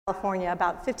California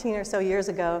about 15 or so years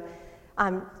ago,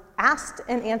 asked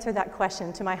and answered that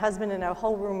question to my husband and a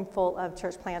whole room full of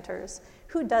church planters.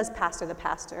 Who does pastor the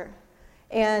pastor?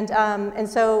 And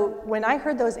so when I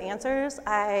heard those answers,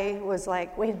 I was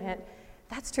like, wait a minute,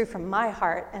 that's true from my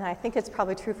heart, and I think it's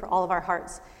probably true for all of our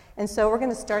hearts. And so we're going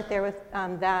to start there with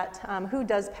who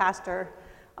does pastor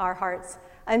our hearts?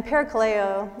 And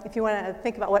parakaleo, if you want to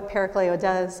think about what parakaleo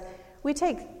does, we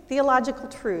take theological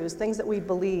truths, things that we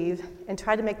believe, and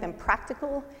try to make them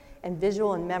practical and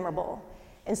visual and memorable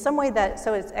in some way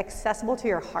so it's accessible to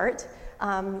your heart,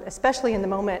 especially in the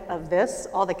moment of this,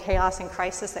 all the chaos and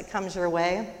crisis that comes your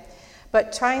way.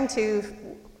 But trying to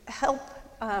help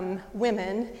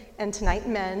women, and tonight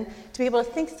men, to be able to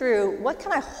think through, what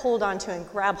can I hold on to and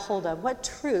grab hold of? What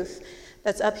truth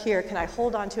that's up here can I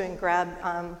hold on to and grab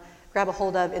a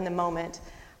hold of in the moment?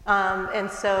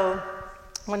 And so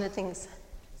one of the things,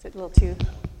 is it a little too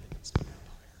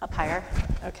up higher?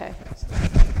 Okay.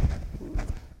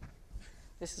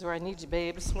 This is where I need you,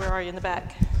 babes. Where are you in the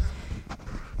back?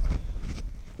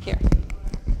 Here.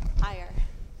 Higher.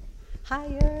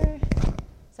 Higher.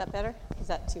 Is that better? Is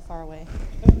that too far away?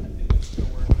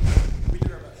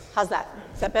 How's that?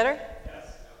 Is that better?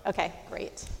 Yes. Okay,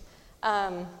 great.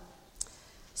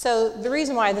 So the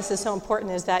reason why this is so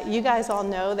important is that you guys all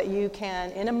know that you can,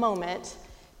 in a moment,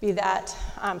 be that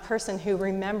person who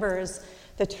remembers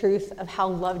the truth of how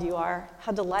loved you are,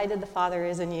 how delighted the Father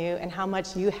is in you, and how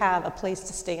much you have a place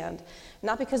to stand.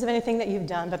 Not because of anything that you've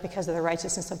done, but because of the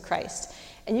righteousness of Christ.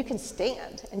 And you can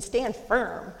stand, and stand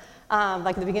firm,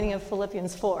 like at the beginning of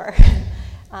Philippians 4.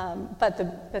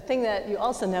 But the thing that you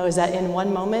also know is that in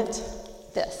one moment,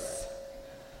 this.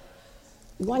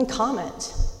 One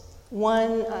comment,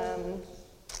 one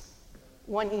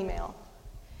email,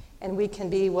 and we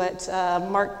can be what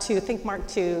Mark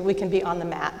 2, we can be on the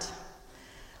mat.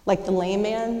 Like the lame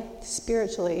man,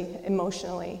 spiritually,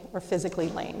 emotionally, or physically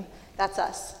lame. That's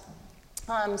us.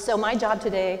 So my job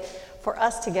today for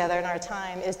us together in our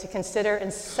time is to consider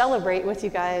and celebrate with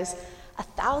you guys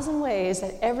 1,000 ways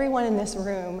that everyone in this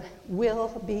room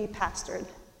will be pastored,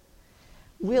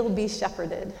 will be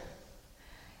shepherded.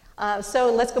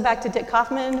 So let's go back to Dick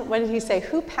Kaufman. What did he say?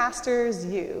 Who pastors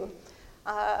you?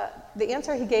 The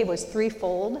answer he gave was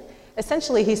threefold.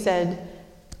 Essentially, he said,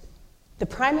 the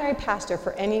primary pastor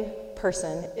for any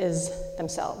person is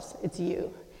themselves. It's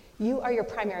you. You are your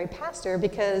primary pastor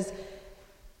because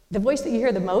the voice that you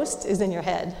hear the most is in your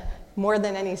head, more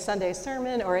than any Sunday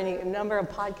sermon or any number of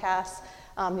podcasts.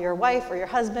 Your wife or your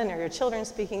husband or your children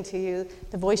speaking to you,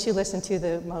 the voice you listen to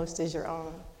the most is your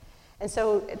own. And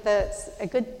so that's a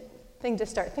good thing to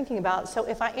start thinking about. So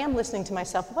if I am listening to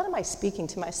myself, what am I speaking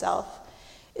to myself?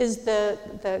 Is the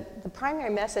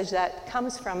primary message that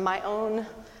comes from my own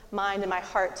mind and my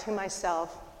heart to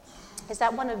myself, is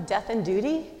that one of death and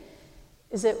duty?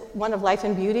 Is it one of life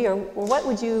and beauty? Or what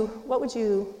would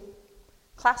you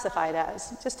classify it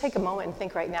as? Just take a moment and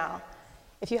think right now.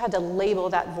 If you had to label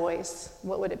that voice,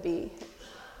 what would it be?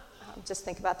 Just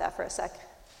think about that for a sec.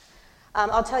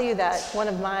 I'll tell you that one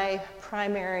of my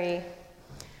primary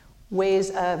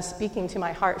ways of speaking to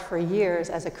my heart for years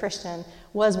as a Christian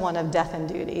was one of death and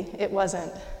duty. It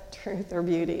wasn't truth or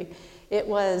beauty. It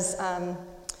was,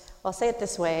 I'll say it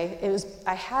this way,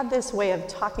 I had this way of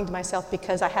talking to myself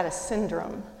because I had a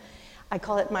syndrome. I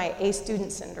call it my A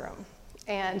student syndrome.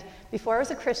 And before I was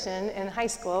a Christian in high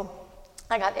school,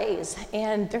 I got A's,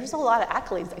 and there's a lot of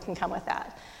accolades that can come with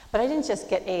that. But I didn't just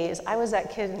get A's. I was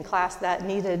that kid in class that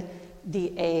needed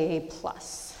the A+.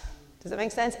 Does that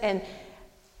make sense? And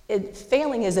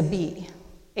failing is a B,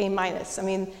 A-. I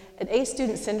mean, an A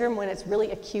student syndrome, when it's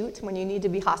really acute, when you need to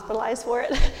be hospitalized for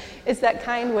it, it's that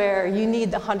kind where you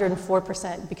need the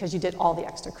 104% because you did all the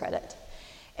extra credit.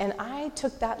 And I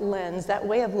took that lens, that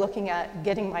way of looking at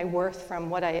getting my worth from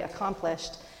what I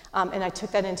accomplished, and I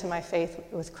took that into my faith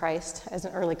with Christ as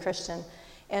an early Christian.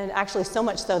 And actually so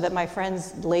much so that my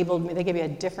friends labeled me, they gave me a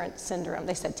different syndrome.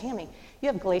 They said, Tammy, you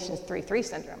have Galatians 3:3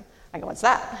 syndrome. I go, what's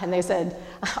that? And they said,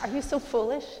 are you so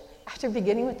foolish? After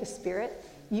beginning with the Spirit,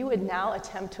 you would now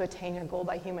attempt to attain your goal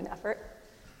by human effort?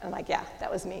 And I'm like, yeah,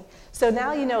 that was me. So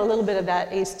now you know a little bit of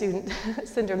that A student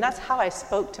syndrome. That's how I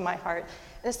spoke to my heart.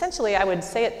 And essentially I would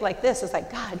say it like this. It's like,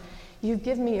 God, you've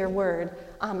given me your word.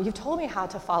 You've told me how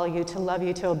to follow you, to love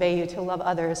you, to obey you, to love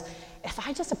others. If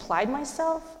I just applied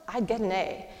myself, I'd get an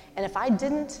A. And if I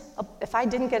didn't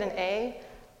get an A,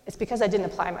 it's because I didn't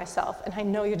apply myself. And I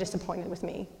know you're disappointed with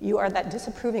me. You are that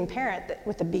disapproving parent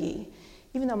with a B.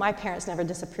 Even though my parents never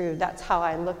disapproved, that's how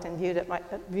I looked and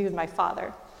viewed my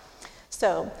father.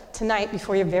 So tonight,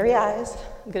 before your very eyes,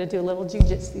 I'm going to do a little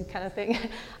jujitsu kind of thing.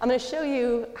 I'm going to show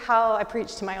you how I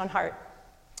preach to my own heart,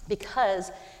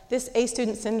 because this A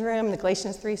student syndrome, the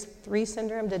Galatians 3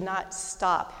 syndrome, did not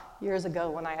stop years ago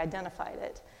when I identified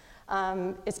it.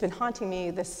 It's been haunting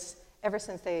me ever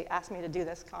since they asked me to do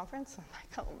this conference. I'm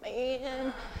like, oh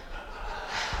man,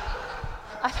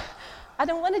 I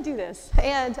don't want to do this,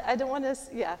 and I don't want to.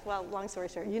 Yeah, well, long story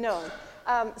short, you know.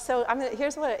 So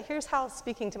here's how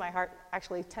speaking to my heart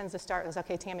actually tends to start. Is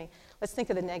okay, Tammy. Let's think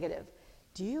of the negative.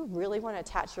 Do you really want to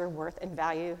attach your worth and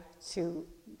value to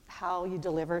how you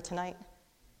deliver tonight?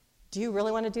 Do you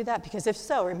really want to do that? Because if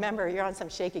so, remember, you're on some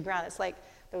shaky ground. It's like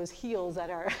those heels that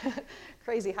are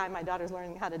crazy high. My daughter's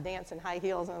learning how to dance in high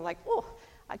heels, and I'm like, oh,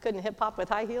 I couldn't hip hop with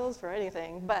high heels for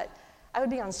anything. But I would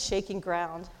be on shaking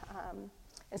ground.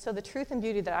 And so the truth and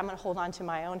beauty that I'm going to hold on to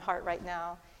my own heart right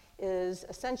now is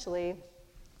essentially,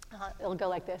 it'll go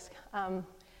like this.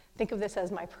 Think of this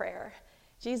as my prayer.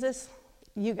 Jesus,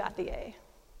 you got the A.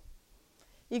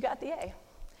 You got the A.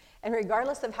 And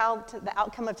regardless of how the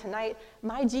outcome of tonight,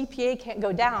 my GPA can't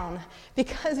go down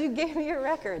because you gave me your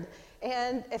record.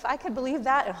 And if I could believe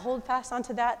that and hold fast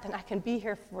onto that, then I can be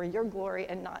here for your glory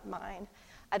and not mine.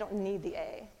 I don't need the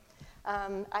A.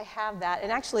 I have that,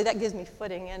 and actually that gives me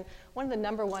footing. And one of the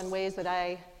number one ways that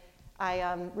I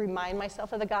remind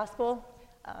myself of the gospel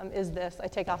is this. I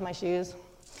take off my shoes.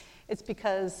 It's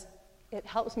because it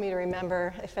helps me to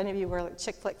remember, if any of you were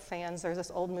chick flick fans, there's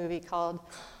this old movie called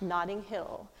Notting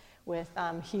Hill with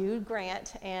Hugh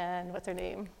Grant and what's her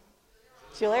name?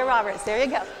 Julia Roberts. There you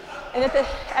go. And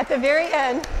at the very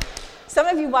end, some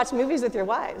of you watch movies with your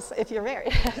wives if you're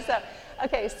married.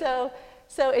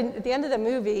 So at the end of the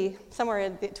movie,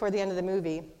 toward the end of the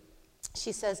movie,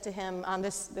 she says to him,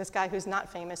 this guy who's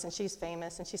not famous, and she's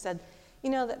famous, and she said, you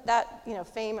know, that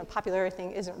fame and popularity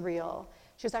thing isn't real.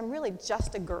 She goes, I'm really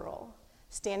just a girl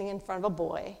standing in front of a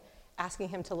boy asking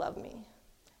him to love me.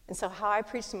 And so how I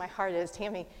preach to my heart is,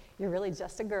 Tammy, you're really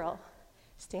just a girl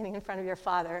standing in front of your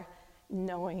father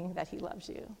knowing that he loves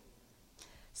you.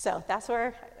 So that's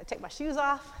where I take my shoes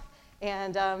off,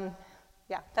 and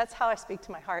that's how I speak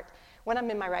to my heart when I'm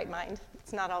in my right mind.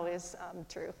 It's not always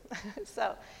true.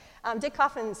 So Dick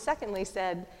Kaufman secondly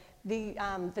said,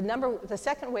 the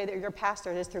second way that you're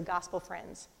pastored is through gospel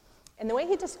friends. And the way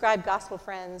he described gospel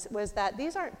friends was that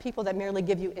these aren't people that merely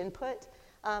give you input,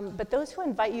 but those who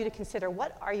invite you to consider,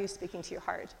 what are you speaking to your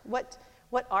heart?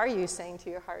 What are you saying to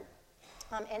your heart?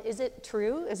 And is it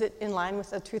true? Is it in line with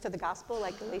the truth of the gospel,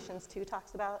 like Galatians 2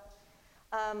 talks about?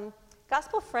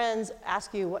 Gospel friends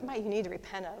ask you, what might you need to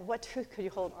repent of? What truth could you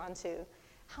hold on to?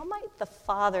 How might the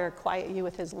Father quiet you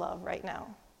with his love right now?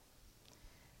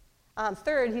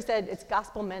 Third, he said it's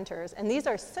gospel mentors, and these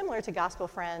are similar to gospel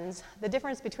friends. The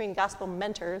difference between gospel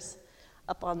mentors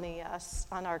up on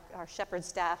our shepherd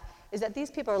staff is that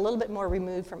these people are a little bit more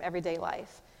removed from everyday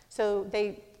life. So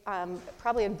they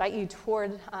probably invite you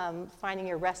toward finding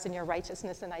your rest in your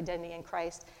righteousness and identity in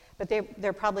Christ, but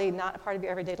they're probably not a part of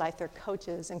your everyday life. They're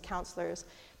coaches and counselors,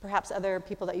 perhaps other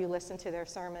people that you listen to their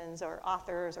sermons, or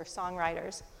authors or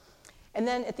songwriters. And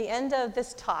then at the end of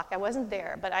this talk, I wasn't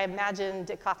there, but I imagine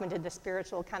Dick Kaufman did the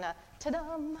spiritual kind of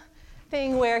ta-dum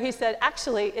thing where he said,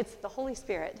 actually, it's the Holy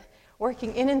Spirit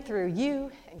working in and through you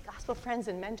and gospel friends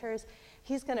and mentors.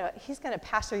 He's gonna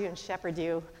pastor you and shepherd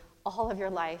you all of your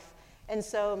life. And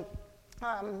so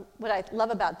what I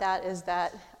love about that is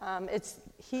that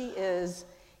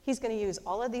he's going to use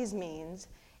all of these means,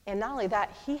 and not only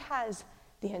that, he has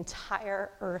the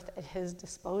entire earth at his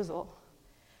disposal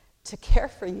to care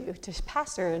for you, to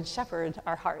pastor and shepherd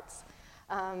our hearts.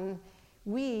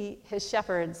 We, his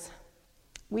shepherds,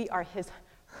 we are his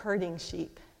herding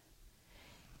sheep.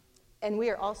 And we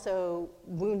are also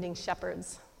wounding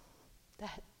shepherds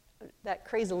that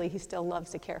crazily he still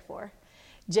loves to care for.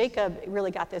 Jacob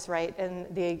really got this right in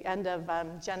the end of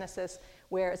Genesis,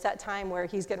 where it's that time where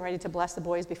he's getting ready to bless the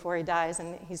boys before he dies,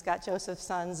 and he's got Joseph's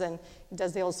sons, and he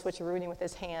does the old switcherooing with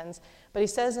his hands. But he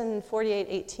says in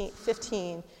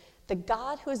 48:15, the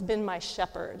God who has been my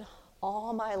shepherd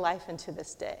all my life into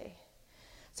this day.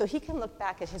 So he can look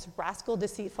back at his rascal,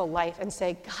 deceitful life and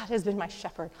say, God has been my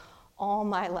shepherd all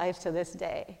my life to this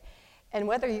day. And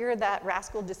whether you're that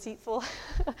rascal, deceitful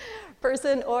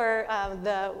person or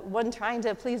the one trying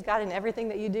to please God in everything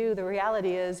that you do, the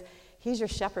reality is he's your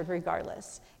shepherd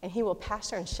regardless. And he will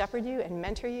pastor and shepherd you and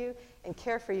mentor you and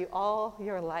care for you all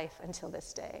your life until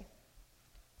this day.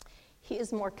 He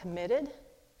is more committed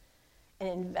and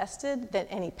invested than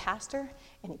any pastor,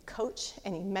 any coach,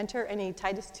 any mentor, any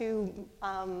Titus II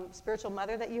spiritual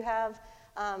mother that you have,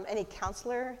 any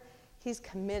counselor. He's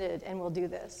committed and will do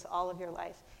this all of your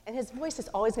life. And his voice is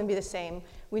always going to be the same.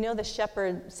 We know the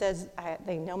shepherd says,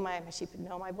 they know my sheep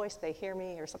know my voice, they hear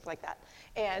me, or something like that.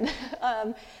 And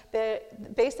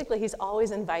basically, he's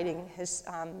always inviting his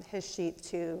sheep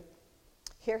to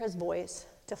hear his voice,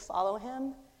 to follow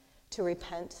him, to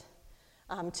repent,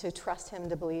 to trust him,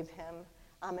 to believe him,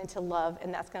 and to love.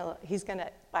 And he's going to,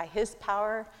 by his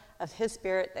power of his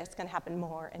Spirit, that's going to happen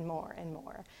more and more and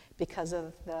more because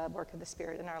of the work of the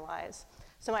Spirit in our lives.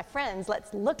 So my friends,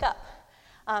 let's look up.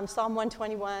 Psalm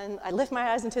 121, I lift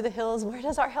my eyes into the hills. Where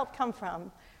does our help come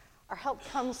from? Our help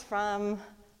comes from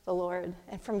the Lord.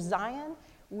 And from Zion,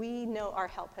 we know our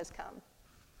help has come.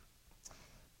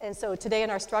 And so today in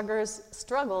our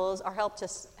struggles, our help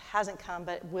just hasn't come,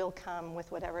 but it will come with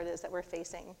whatever it is that we're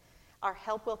facing. Our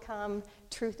help will come.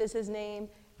 Truth is his name.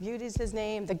 Beauty is his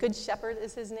name. The Good Shepherd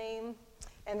is his name.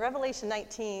 In Revelation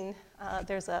 19,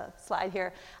 there's a slide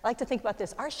here. I like to think about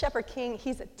this. Our Shepherd King,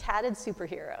 he's a tatted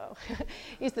superhero.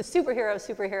 He's the superhero of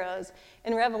superheroes.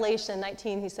 In Revelation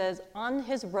 19, he says, on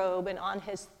his robe and on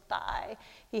his thigh,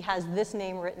 he has this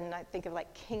name written. I think of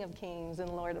like King of Kings and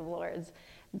Lord of Lords.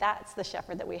 That's the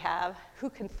shepherd that we have. Who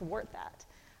can thwart that?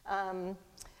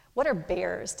 What are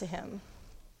bears to him?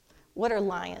 What are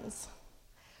lions?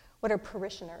 What are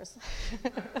parishioners?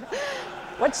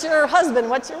 What's your husband?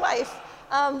 What's your wife?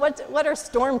 What are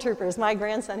stormtroopers? My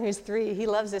grandson, who's 3, he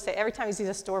loves to say, every time he sees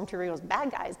a stormtrooper, he goes,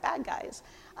 bad guys, bad guys.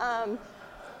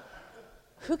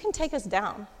 Who can take us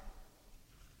down?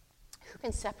 Who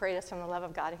can separate us from the love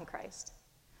of God in Christ?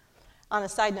 On a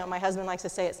side note, my husband likes to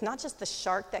say, it's not just the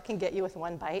shark that can get you with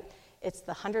one bite, it's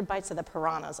the 100 bites of the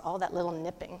piranhas, all that little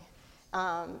nipping.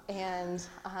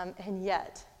 And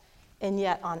yet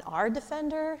on our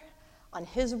defender, on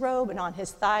his robe and on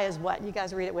his thigh is what? You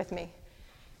guys read it with me.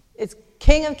 It's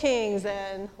King of Kings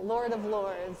and Lord of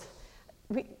Lords.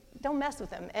 We don't mess with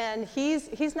him. And he's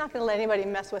not going to let anybody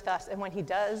mess with us. And when he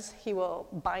does, he will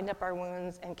bind up our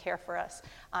wounds and care for us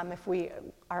if we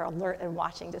are alert and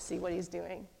watching to see what he's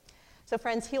doing. So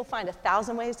friends, he'll find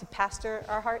 1,000 ways to pastor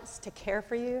our hearts, to care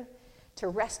for you, to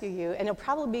rescue you. And it'll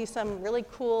probably be some really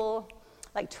cool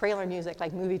like trailer music,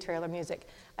 like movie trailer music.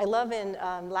 I love in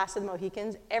Last of the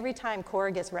Mohicans, every time Cora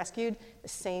gets rescued, the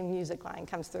same music line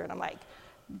comes through. And I'm like,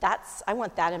 I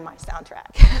want that in my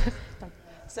soundtrack.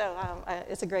 So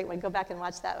it's a great one. Go back and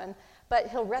watch that one. But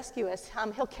he'll rescue us.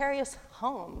 He'll carry us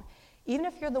home. Even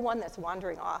if you're the one that's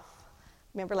wandering off.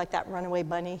 Remember like that runaway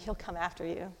bunny? He'll come after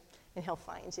you, and he'll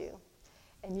find you.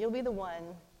 And you'll be the one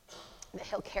that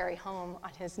he'll carry home on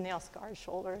his nail-scarred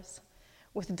shoulders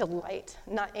with delight,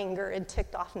 not anger and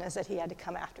ticked offness that he had to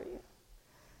come after you.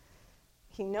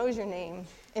 He knows your name.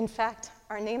 In fact,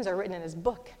 our names are written in his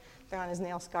book. They're on his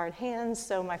nail-scarred hands.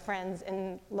 So my friends,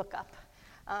 and look up.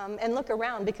 And look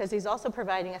around, because he's also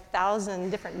providing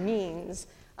 1,000 different means,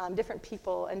 different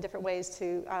people, and different ways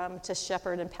to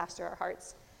shepherd and pastor our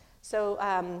hearts. So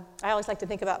I always like to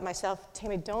think about myself,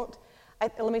 Tammy,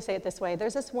 let me say it this way.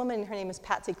 There's this woman, her name is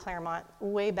Patsy Claremont,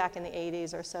 way back in the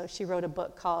 80s or so. She wrote a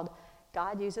book called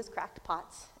God Uses Cracked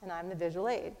Pots, and I'm the Visual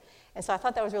Aid. And so I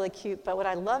thought that was really cute. But what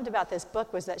I loved about this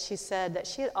book was that she said that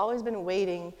she had always been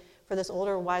waiting for this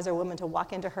older, wiser woman to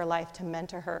walk into her life to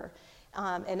mentor her.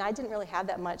 And I didn't really have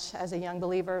that much as a young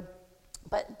believer.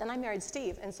 But then I married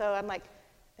Steve. And so I'm like,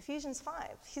 Ephesians 5,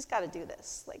 he's got to do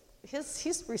this. Like,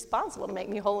 he's responsible to make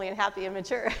me holy and happy and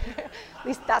mature. At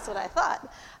least that's what I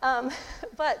thought.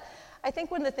 But I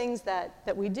think one of the things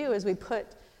that we do is we put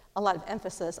a lot of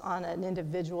emphasis on an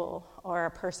individual or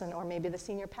a person, or maybe the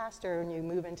senior pastor, and you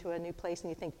move into a new place and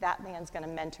you think that man's going to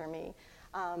mentor me.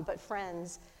 But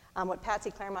friends, what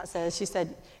Patsy Claremont says, she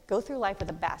said, go through life with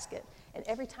a basket. And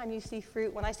every time you see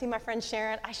fruit, when I see my friend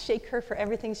Sharon, I shake her for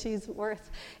everything she's worth.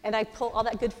 And I pull all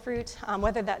that good fruit,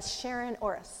 whether that's Sharon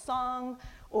or a song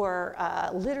or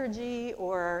liturgy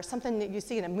or something that you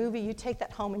see in a movie, you take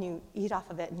that home and you eat off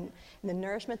of it. And the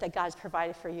nourishment that God's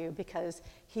provided for you, because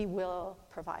he will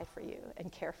provide for you and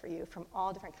care for you from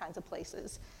all different kinds of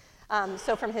places.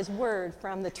 So from his word,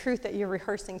 from the truth that you're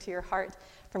rehearsing to your heart,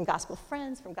 from gospel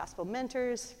friends, from gospel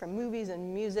mentors, from movies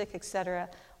and music, etc.,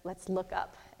 let's look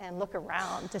up and look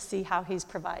around to see how he's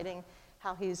providing,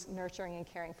 how he's nurturing and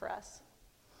caring for us.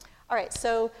 All right,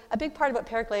 so a big part of what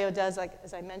Parakaleo does, like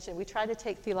as I mentioned, we try to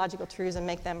take theological truths and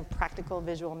make them practical,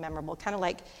 visual, memorable, kind of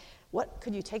like what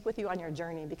could you take with you on your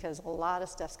journey, because a lot of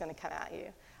stuff's going to come at you.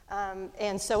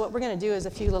 And so what we're going to do is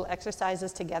a few little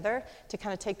exercises together to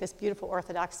kind of take this beautiful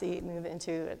orthodoxy, move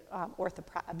into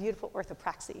a beautiful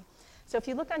orthopraxy. So if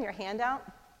you look on your handout,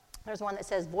 there's one that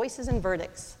says voices and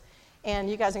verdicts. And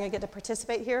you guys are going to get to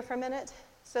participate here for a minute.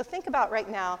 So think about right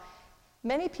now,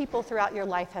 Many people throughout your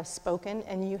life have spoken,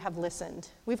 and you have listened.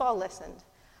 We've all listened.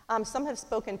 Some have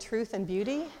spoken truth and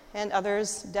beauty, and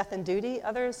others death and duty.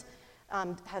 Others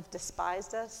have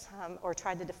despised us or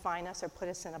tried to define us or put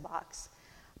us in a box.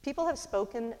 People have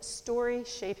spoken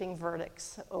story-shaping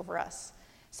verdicts over us.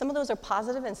 Some of those are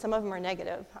positive and some of them are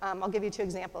negative. I'll give you 2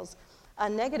 examples. A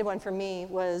negative one for me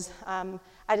was I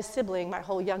had a sibling my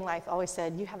whole young life always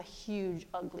said, "You have a huge,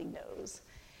 ugly nose."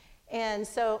 And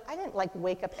so I didn't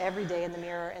wake up every day in the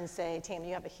mirror and say, "Tammy,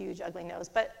 you have a huge, ugly nose,"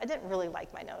 but I didn't really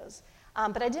like my nose.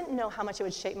 But I didn't know how much it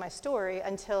would shape my story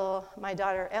until my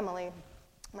daughter, Emily,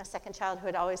 my second child, who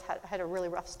had always had a really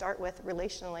rough start with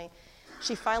relationally,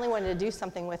 she finally wanted to do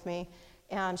something with me.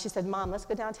 And she said, "Mom, let's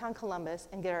go downtown Columbus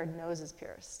and get our noses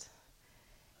pierced."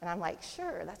 And I'm like,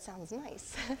 "Sure, that sounds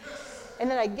nice." And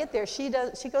then I get there, she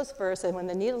goes first, and when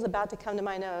the needle's about to come to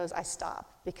my nose, I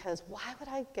stop, because why would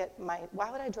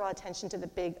I draw attention to the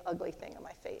big, ugly thing on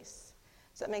my face?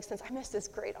 So that makes sense. I missed this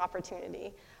great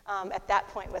opportunity at that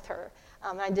point with her.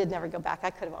 I did never go back.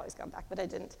 I could have always gone back, but I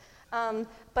didn't.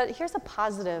 But here's a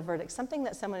positive verdict, something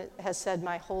that someone has said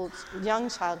my whole young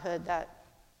childhood that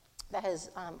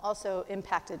has also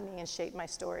impacted me and shaped my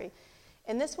story.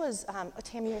 And this was,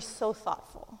 "Tammy, you're so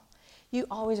thoughtful. You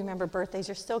always remember birthdays.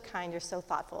 You're so kind. You're so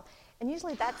thoughtful." And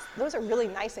usually those are really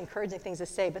nice, encouraging things to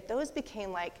say, but those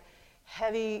became like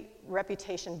heavy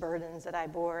reputation burdens that I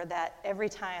bore, that every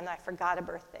time I forgot a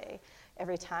birthday,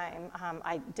 every time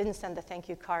I didn't send the thank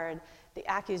you card, the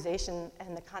accusation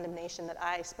and the condemnation that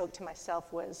I spoke to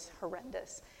myself was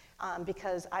horrendous,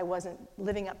 because I wasn't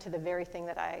living up to the very thing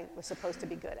that I was supposed to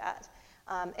be good at.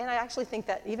 And I actually think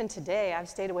that even today, I've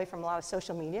stayed away from a lot of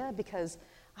social media because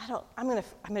I'm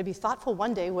gonna be thoughtful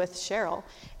one day with Cheryl,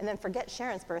 and then forget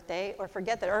Sharon's birthday, or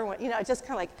forget that Erwin, it's just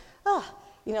kind of like,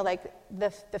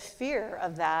 the fear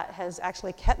of that has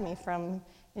actually kept me from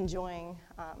enjoying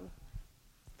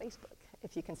Facebook,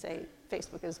 if you can say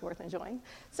Facebook is worth enjoying.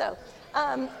 So,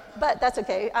 but that's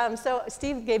okay. So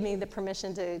Steve gave me the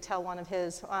permission to tell one of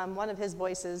his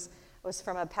voices was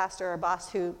from a Pastor Boss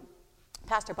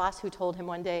who told him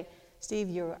one day, "Steve,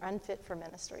 you're unfit for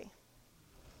ministry."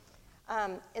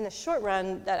 In the short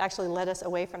run, that actually led us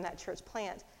away from that church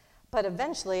plant. But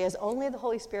eventually, as only the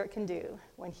Holy Spirit can do,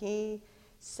 when he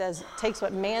takes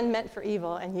what man meant for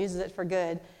evil and uses it for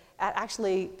good, it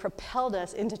actually propelled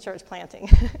us into church planting.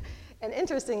 And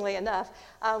interestingly enough,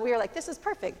 we were like, "This is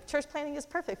perfect. Church planting is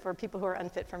perfect for people who are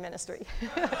unfit for ministry."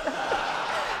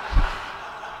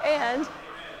 And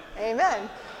amen.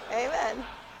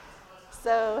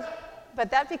 So,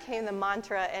 but that became the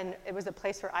mantra, and it was a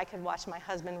place where I could watch my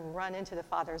husband run into the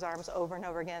Father's arms over and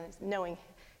over again, knowing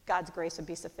God's grace would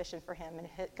be sufficient for him, and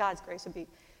his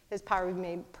power would be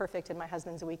made perfect in my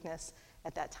husband's weakness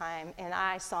at that time. And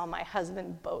I saw my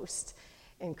husband boast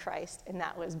in Christ, and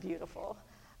that was beautiful.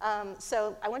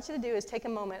 So I want you to do is take a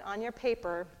moment on your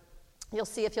paper. You'll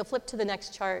see, if you'll flip to the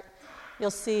next chart, you'll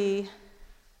see,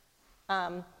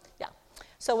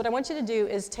 So what I want you to do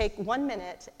is take 1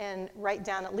 minute and write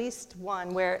down at least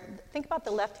one think about the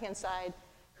left-hand side.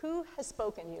 Who has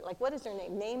spoken to you? Like, what is their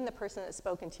name? Name the person that's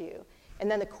spoken to you.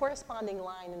 And then the corresponding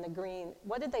line in the green,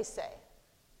 what did they say?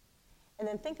 And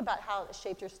then think about how it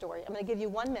shaped your story. I'm going to give you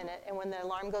 1 minute, and when the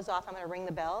alarm goes off, I'm going to ring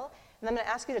the bell, and I'm going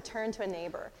to ask you to turn to a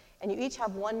neighbor. And you each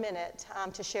have 1 minute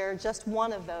to share just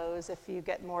one of those if you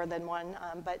get more than one,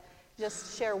 but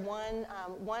just share one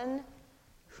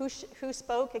who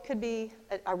spoke. It could be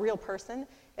a real person.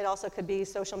 It also could be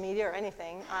social media or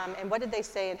anything. And what did they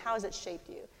say, and how has it shaped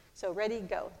you? So ready,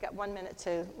 go. Got 1 minute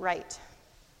to write.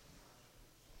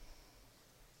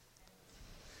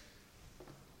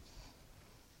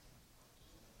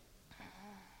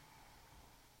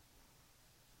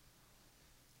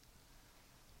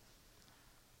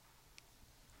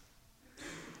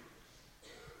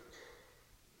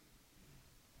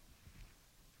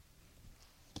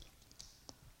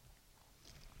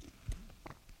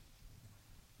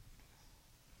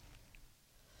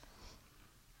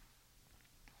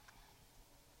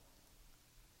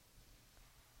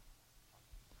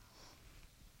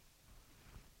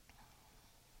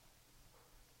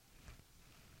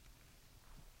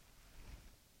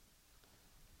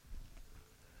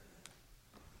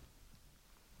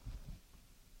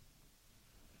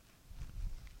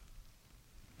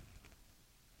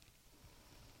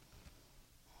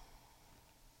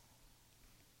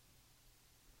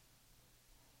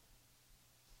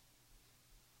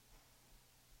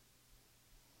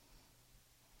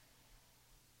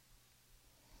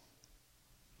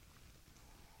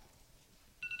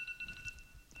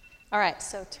 All right,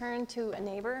 so turn to a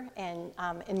neighbor, and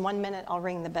in 1 minute, I'll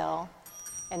ring the bell,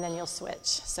 and then you'll switch.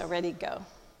 So ready, go.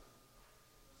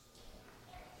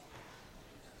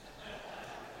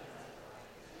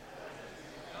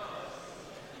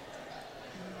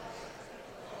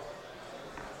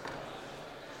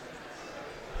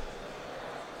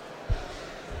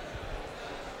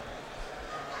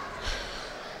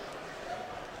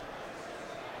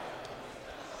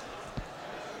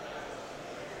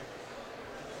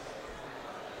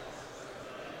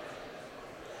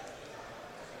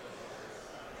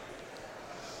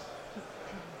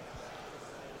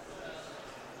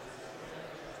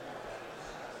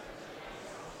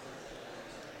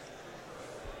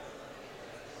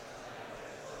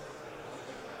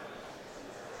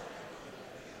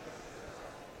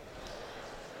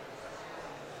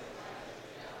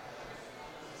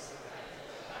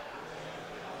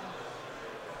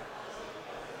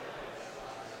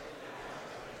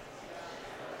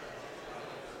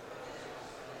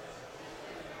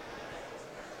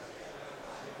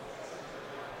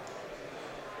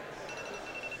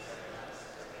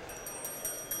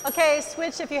 Okay,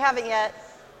 switch if you haven't yet.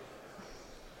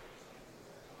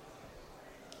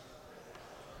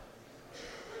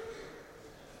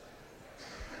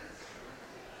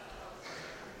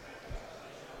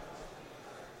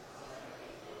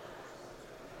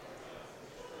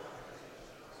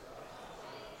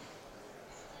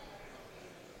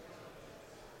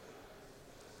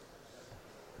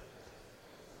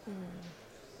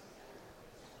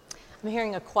 I'm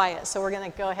hearing a quiet, so we're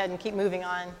going to go ahead and keep moving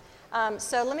on.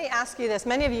 So let me ask you this.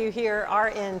 Many of you here are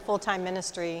in full-time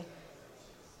ministry.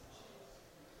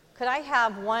 Could I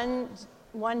have one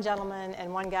gentleman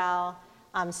and one gal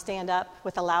stand up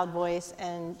with a loud voice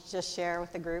and just share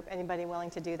with the group? Anybody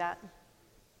willing to do that?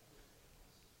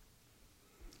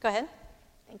 Go ahead.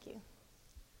 Thank you.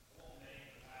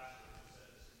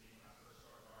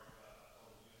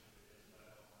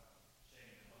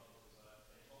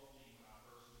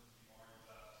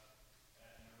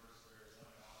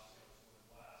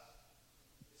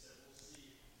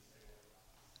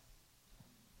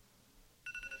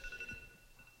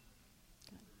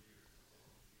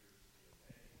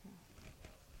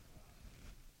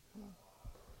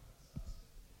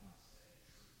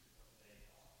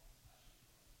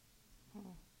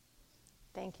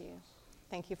 Thank you.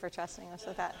 Thank you for trusting us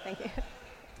with that. Thank you.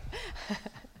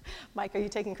 Mike, are you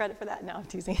taking credit for that? No, I'm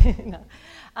teasing.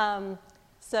 No.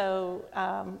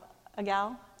 A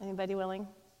gal, anybody willing?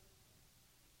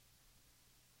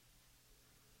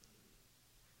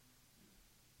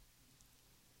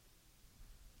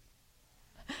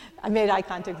 I made eye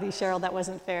contact with you, Cheryl. That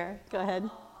wasn't fair. Go ahead.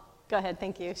 Go ahead.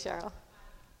 Thank you, Cheryl.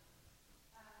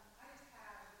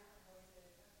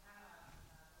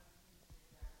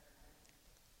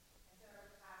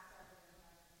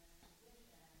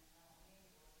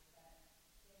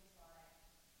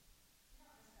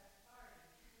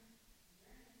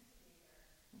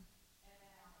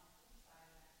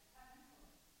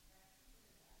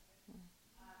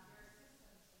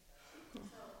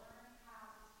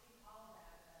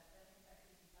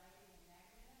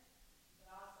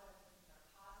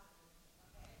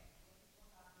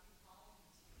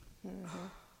 Mm-hmm.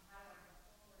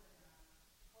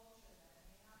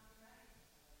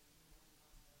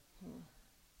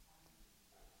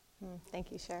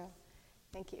 Thank you, Cheryl.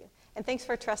 Thank you. And thanks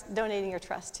for donating your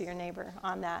trust to your neighbor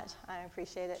on that. I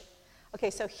appreciate it. Okay,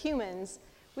 so humans,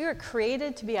 we were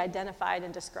created to be identified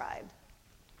and described.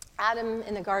 Adam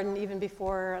in the garden, even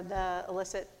before the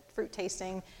illicit fruit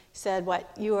tasting, said,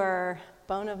 you are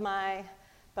bone of my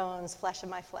bones, flesh of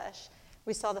my flesh.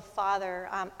 We saw the Father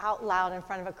out loud in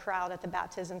front of a crowd at the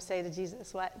baptism say to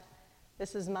Jesus,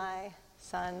 this is my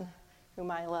Son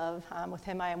whom I love. With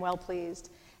him I am well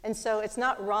pleased. And so it's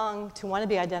not wrong to want to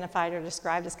be identified or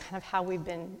described as kind of how we've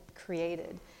been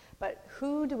created. But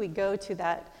who do we go to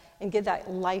that and give that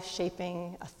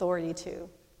life-shaping authority to?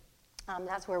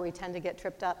 That's where we tend to get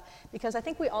tripped up. Because I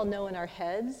think we all know in our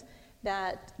heads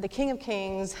that the King of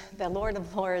Kings, the Lord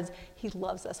of Lords, he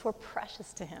loves us. We're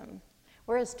precious to him.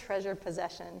 We're his treasured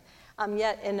possession.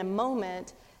 Yet in a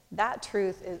moment, that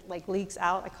truth leaks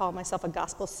out. I call myself a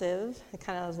gospel sieve. It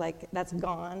kind of was that's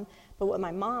gone. But what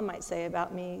my mom might say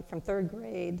about me from third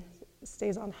grade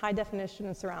stays on high definition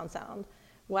and surround sound.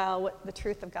 While the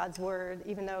truth of God's word,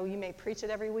 even though you may preach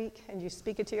it every week and you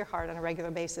speak it to your heart on a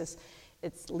regular basis,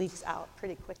 it leaks out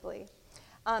pretty quickly.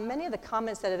 Many of the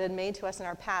comments that have been made to us in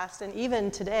our past, and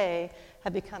even today,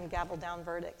 have become gavel-down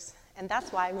verdicts. And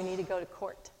that's why we need to go to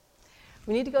court.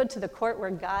 We need to go to the court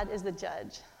where God is the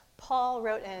judge. Paul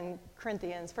wrote in 1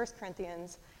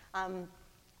 Corinthians,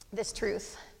 this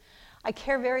truth: I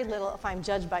care very little if I'm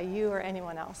judged by you or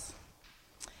anyone else,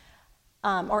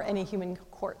 or any human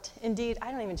court. Indeed,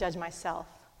 I don't even judge myself.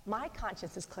 My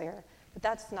conscience is clear, but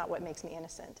that's not what makes me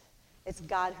innocent. It's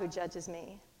God who judges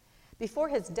me. Before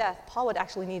his death, Paul would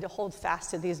actually need to hold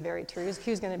fast to these very truths. He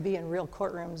was going to be in real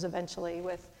courtrooms eventually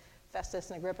with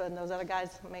Festus and Agrippa and those other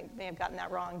guys. May have gotten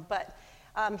that wrong, but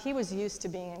he was used to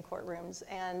being in courtrooms.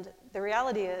 And the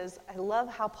reality is, I love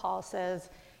how Paul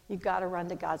says, you've got to run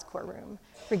to God's courtroom,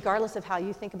 regardless of how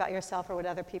you think about yourself or what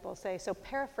other people say. So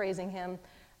paraphrasing him,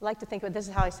 I like to think of this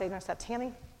is how I say to myself,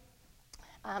 Tammy,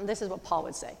 this is what Paul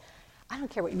would say. I don't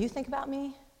care what you think about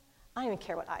me. I don't even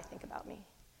care what I think about me.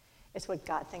 It's what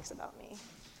God thinks about me.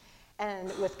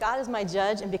 And with God as my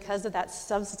judge, and because of that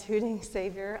substituting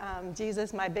Savior,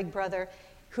 Jesus, my big brother,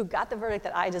 who got the verdict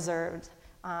that I deserved,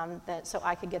 so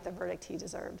I could get the verdict he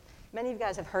deserved. Many of you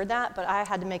guys have heard that, but I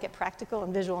had to make it practical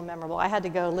and visual and memorable. I had to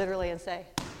go literally and say,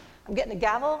 I'm getting a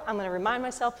gavel. I'm going to remind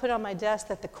myself, put it on my desk,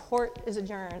 that the court is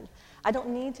adjourned. I don't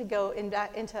need to go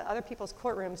into other people's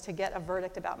courtrooms to get a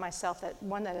verdict about myself,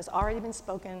 one that has already been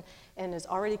spoken and is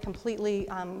already completely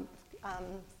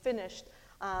finished.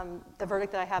 The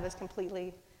verdict that I have is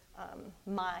completely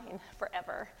mine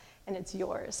forever, and it's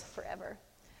yours forever.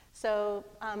 So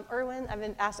Erwin,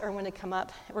 I've asked Erwin to come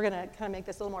up. We're going to kind of make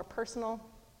this a little more personal.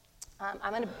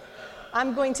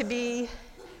 I'm going to be,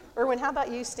 Erwin, how about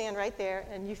you stand right there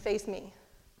and you face me?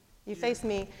 You face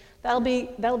me. That'll be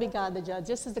God the judge.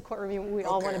 This is the courtroom we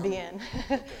all want to be in.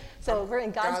 So we're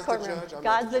in God's courtroom.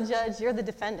 God's the judge. You're the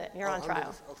defendant. You're on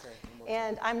trial.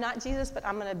 And I'm not Jesus, but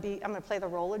I'm gonna play the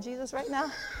role of Jesus right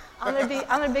now. I'm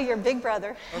gonna be your big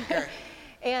brother. Okay.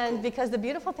 And because the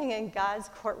beautiful thing in God's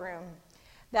courtroom,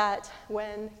 that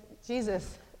when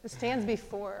Jesus stands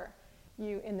before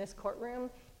you in this courtroom,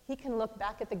 he can look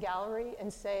back at the gallery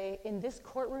and say, in this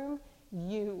courtroom,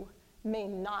 you may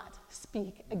not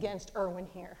speak against Erwin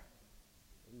here.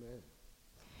 Amen.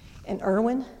 And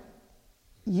Erwin,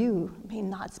 you may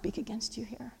not speak against you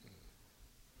here.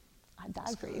 I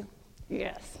died for you.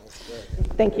 Yes.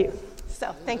 Thank you.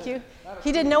 So, thank you.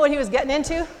 He didn't know what he was getting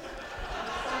into.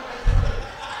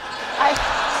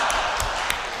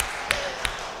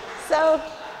 So,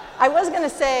 I was going to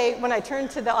say, when I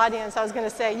turned to the audience, I was going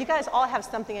to say, you guys all have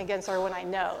something against Erwin, I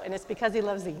know, and it's because he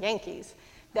loves the Yankees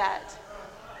that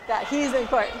he's in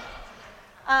court.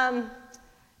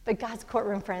 But God's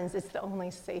courtroom, friends, it's the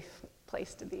only safe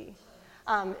place to be.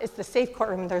 It's the safe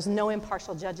courtroom. There's no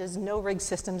impartial judges, no rigged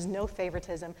systems, no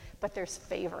favoritism, but there's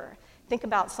favor. Think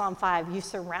about Psalm 5. You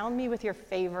surround me with your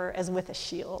favor as with a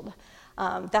shield.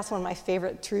 That's one of my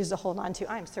favorite truths to hold on to.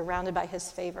 I am surrounded by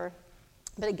his favor.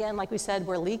 But again, like we said,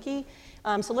 we're leaky.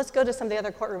 So let's go to some of the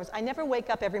other courtrooms. I never wake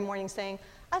up every morning saying,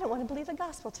 I don't want to believe the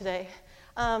gospel today.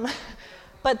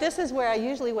 But this is where I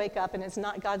usually wake up, and it's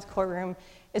not God's courtroom.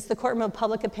 It's the courtroom of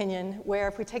public opinion, where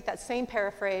if we take that same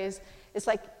paraphrase, it's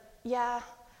like, yeah,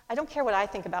 I don't care what I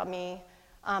think about me.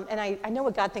 And I know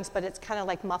what God thinks, but it's kind of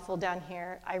like muffled down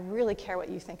here. I really care what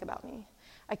you think about me.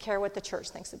 I care what the church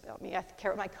thinks about me. I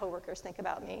care what my coworkers think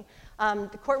about me.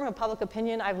 The courtroom of public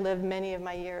opinion, I've lived many of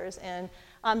my years. And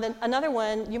then another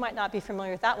one, you might not be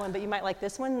familiar with that one, but you might like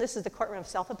this one. This is the courtroom of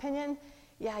self-opinion.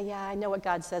 Yeah, I know what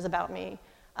God says about me.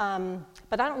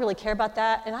 But I don't really care about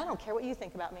that, and I don't care what you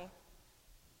think about me.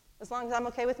 As long as I'm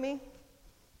okay with me,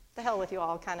 the hell with you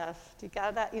all, kind of. Do you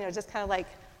got that? Just kind of like,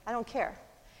 I don't care.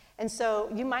 And so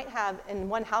you might have in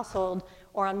one household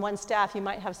or on one staff, you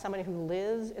might have somebody who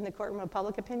lives in the courtroom of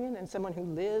public opinion and someone who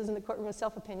lives in the courtroom of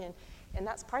self-opinion. And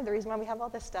that's part of the reason why we have all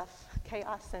this stuff,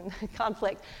 chaos and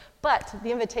conflict. But the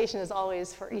invitation is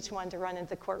always for each one to run into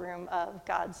the courtroom of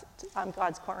God's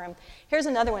courtroom. Here's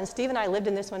another one. Steve and I lived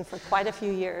in this one for quite a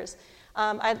few years.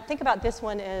 I think about this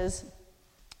one is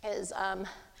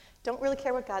don't really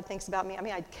care what God thinks about me. I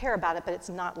mean, I care about it, but it's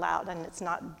not loud and it's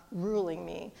not ruling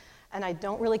me. And I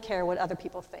don't really care what other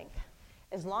people think.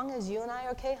 As long as you and I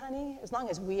are okay, honey, as long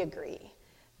as we agree,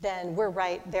 then we're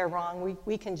right, they're wrong.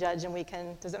 We can judge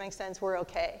and does that make sense? We're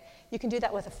okay. You can do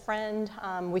that with a friend.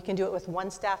 We can do it with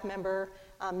one staff member,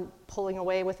 pulling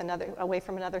away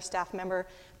from another staff member.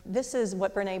 This is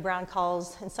what Brene Brown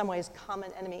calls, in some ways,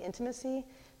 common enemy intimacy.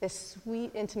 This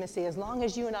sweet intimacy. As long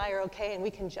as you and I are okay and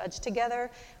we can judge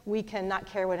together, we can not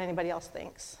care what anybody else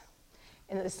thinks.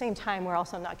 And at the same time, we're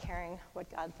also not caring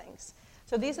what God thinks.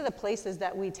 So these are the places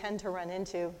that we tend to run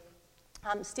into.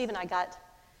 Steve and I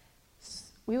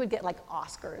we would get like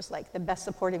Oscars, like the best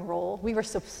supporting role. We were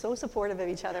so supportive of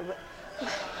each other.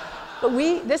 But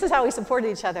this is how we supported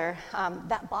each other.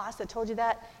 That boss that told you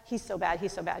that, he's so bad,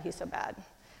 he's so bad, he's so bad.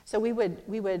 So we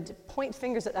would point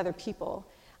fingers at other people,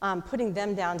 putting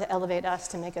them down to elevate us,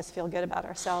 to make us feel good about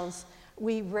ourselves.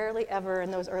 We rarely ever,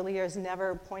 in those early years,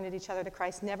 never pointed each other to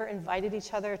Christ, never invited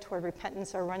each other toward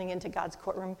repentance or running into God's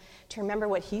courtroom to remember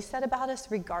what he said about us,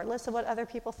 regardless of what other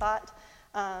people thought.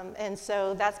 And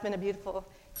so that's been a beautiful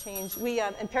change.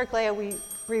 In Periclea,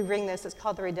 we ring this. It's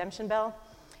called the redemption bell.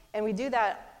 And we do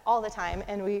that all the time.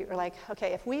 And we are like,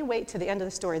 okay, if we wait to the end of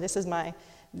the story, this is my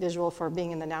visual for being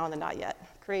in the now and the not yet.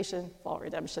 Creation, fall,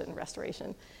 redemption,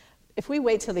 restoration. If we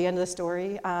wait till the end of the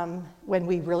story, when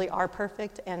we really are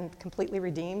perfect and completely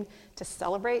redeemed to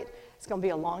celebrate, it's going to be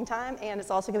a long time, and it's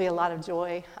also going to be a lot of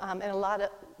joy and a lot of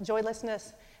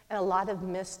joylessness and a lot of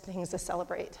missed things to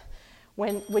celebrate.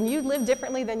 When you live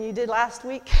differently than you did last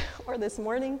week or this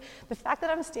morning, the fact that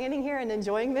I'm standing here and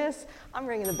enjoying this, I'm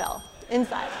ringing the bell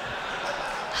inside.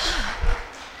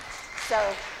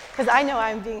 So, because I know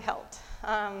I'm being helped,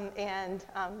 and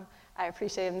I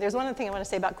appreciate it. And there's one other thing I want to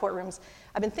say about courtrooms.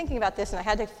 I've been thinking about this, and I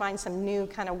had to find some new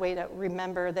kind of way to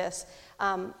remember this.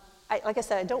 Like I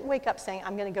said, I don't wake up saying,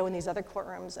 I'm going to go in these other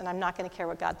courtrooms, and I'm not going to care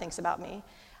what God thinks about me.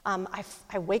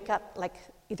 I wake up like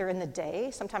either in the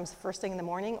day, sometimes first thing in the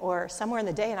morning, or somewhere in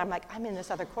the day, and I'm like, I'm in this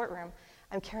other courtroom.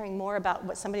 I'm caring more about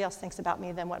what somebody else thinks about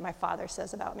me than what my father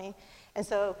says about me. And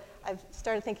so I've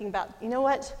started thinking about, you know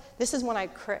what? This is when I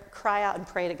cry out and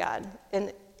pray to God.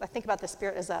 And I think about the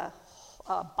Spirit as a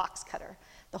box cutter.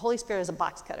 The Holy Spirit is a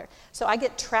box cutter. So I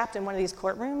get trapped in one of these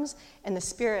courtrooms, and the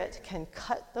Spirit can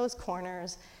cut those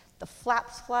corners, the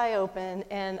flaps fly open,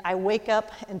 and I wake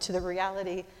up into the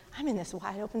reality, I'm in this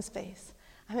wide open space.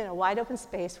 I'm in a wide open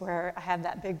space where I have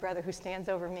that big brother who stands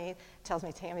over me, tells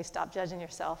me, Tammy, stop judging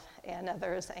yourself and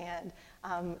others, and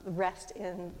rest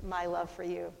in my love for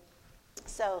you.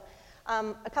 So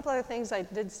a couple other things I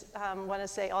did want to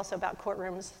say also about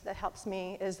courtrooms that helps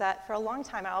me is that for a long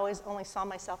time I always only saw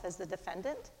myself as the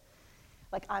defendant,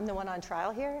 like I'm the one on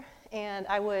trial here, and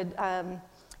I would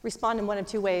respond in one of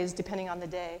two ways depending on the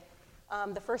day.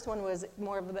 The first one was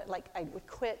more of a bit like I would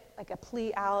quit, like a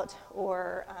plea out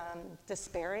or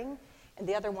despairing, and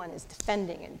the other one is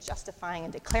defending and justifying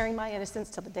and declaring my innocence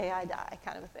till the day I die,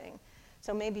 kind of a thing.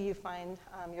 So maybe you find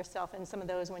yourself in some of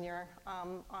those when you're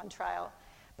on trial.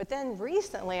 But then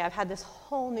recently, I've had this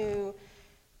whole new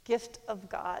gift of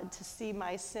God to see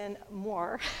my sin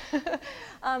more,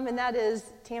 and that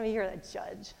is, Tammy, you're a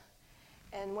judge.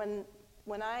 And when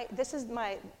I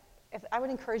would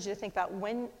encourage you to think about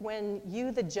when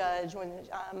you, the judge, when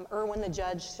the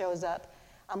judge shows up,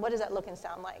 what does that look and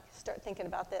sound like? Start thinking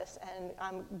about this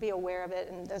and be aware of it.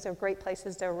 And those are great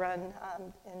places to run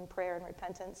in prayer and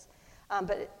repentance.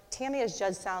 But Tammy as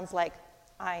judge sounds like,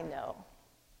 I know.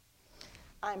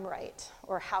 I'm right,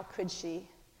 or how could she?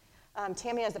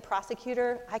 Tammy as the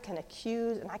prosecutor, I can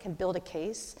accuse and I can build a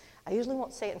case. I usually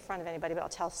won't say it in front of anybody, but I'll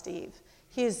tell Steve.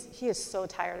 He is so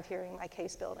tired of hearing my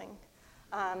case building.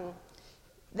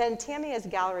 Then Tammy as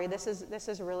gallery, this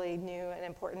is really new and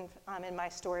important in my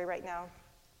story right now.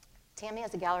 Tammy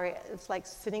as a gallery, it's like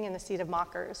sitting in the seat of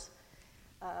mockers.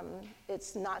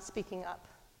 It's not speaking up.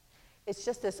 It's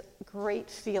just this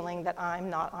great feeling that I'm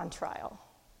not on trial.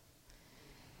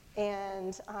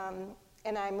 And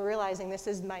I'm realizing this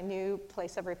is my new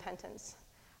place of repentance.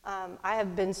 I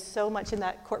have been so much in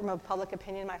that courtroom of public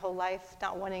opinion my whole life,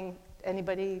 not wanting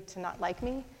anybody to not like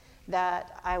me,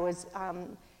 that I was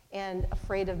and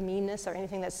afraid of meanness or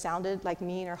anything that sounded like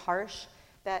mean or harsh,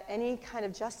 that any kind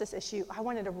of justice issue I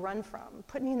wanted to run from.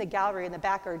 Put me in the gallery in the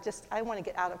back, or just I want to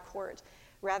get out of court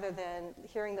rather than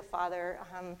hearing the Father.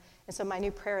 And so my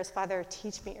new prayer is, Father,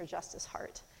 teach me your justice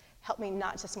heart. Help me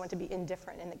not just want to be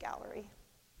indifferent in the gallery.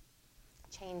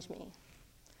 Change me.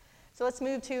 So let's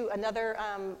move to another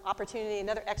opportunity,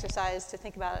 another exercise to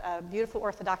think about a beautiful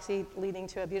orthodoxy leading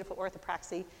to a beautiful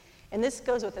orthopraxy. And this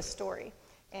goes with a story.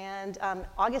 And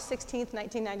August 16th,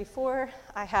 1994,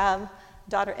 I have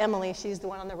daughter Emily. She's the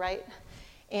one on the right.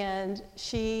 And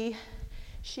she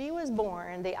was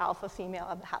born the alpha female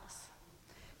of the house.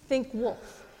 Think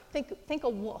wolf. Think a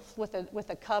wolf with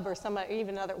a cub or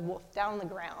even another wolf down on the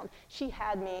ground. She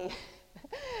had me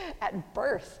at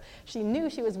birth. She knew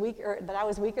she was weaker, that I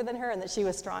was weaker than her, and that she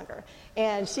was stronger.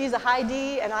 And she's a high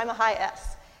D, and I'm a high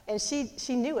S. And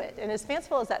she knew it. And as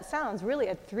fanciful as that sounds, really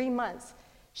at 3 months,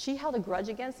 she held a grudge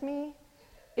against me.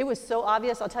 It was so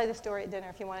obvious. I'll tell you the story at dinner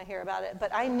if you want to hear about it.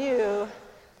 But I knew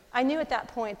at that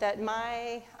point that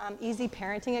my easy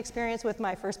parenting experience with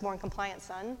my firstborn compliant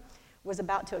son was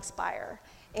about to expire.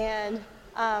 And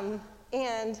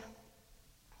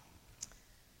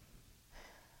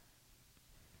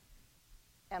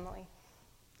Emily,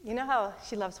 you know how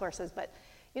she loves horses, but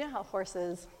you know how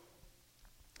horses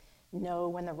know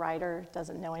when the rider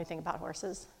doesn't know anything about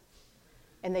horses?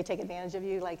 And they take advantage of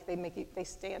you, like they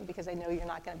stand because they know you're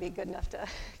not going to be good enough to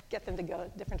get them to go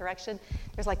a different direction.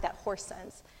 There's like that horse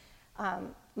sense.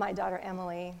 My daughter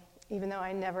Emily, even though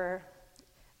I never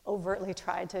overtly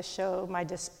tried to show my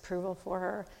disapproval for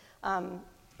her,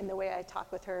 in the way I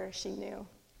talk with her, she knew.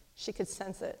 She could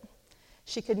sense it.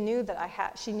 She knew that I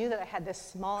had this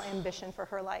small ambition for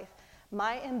her life.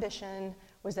 My ambition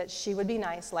was that she would be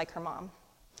nice like her mom,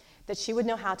 that she would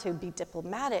know how to be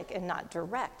diplomatic and not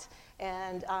direct,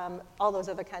 and all those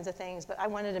other kinds of things, but I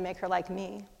wanted to make her like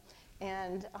me.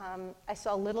 And I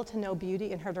saw little to no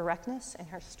beauty in her directness and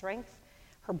her strength,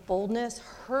 her boldness,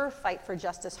 her fight for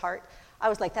justice heart. I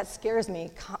was like, that scares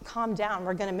me. Calm down,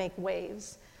 we're gonna make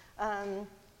waves.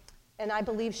 And I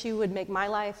believe she would make my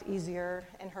life easier,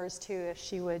 and hers too, if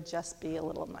she would just be a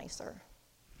little nicer.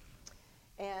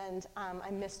 And I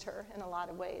missed her in a lot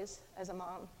of ways as a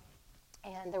mom.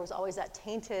 And there was always that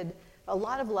tainted, a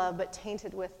lot of love, but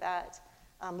tainted with that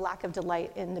lack of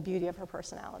delight in the beauty of her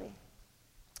personality.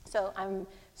 So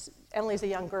Emily's a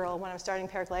young girl. When I was starting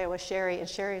Parakaleo with Sherry, and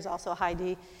Sherry is also a high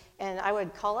D, and I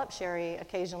would call up Sherry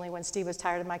occasionally when Steve was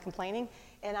tired of my complaining,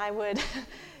 and I would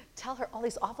tell her all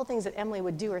these awful things that Emily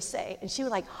would do or say. And she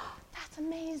would like, oh, that's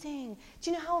amazing.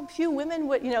 Do you know how few women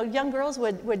would, young girls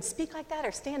would speak like that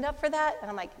or stand up for that? And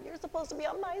I'm like, you're supposed to be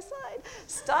on my side.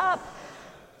 Stop.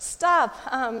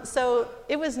 So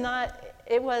there were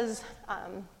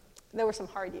some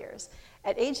hard years.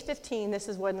 At age 15, this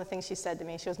is one of the things she said to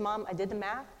me. She goes, Mom, I did the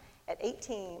math. At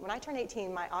 18, when I turn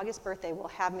 18, my August birthday will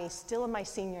have me still in my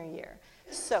senior year.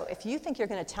 So if you think you're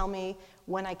going to tell me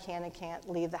when I can and can't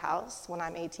leave the house when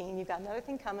I'm 18, you've got another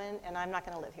thing coming, and I'm not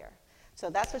going to live here. So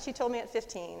that's what she told me at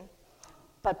 15.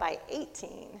 But by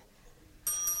 18,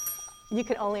 you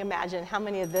can only imagine how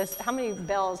many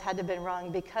bells had to have been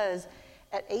rung, because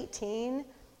at 18,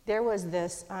 there was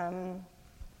this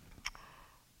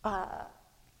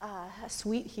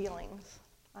sweet healings.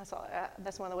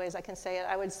 That's one of the ways I can say it.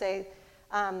 I would say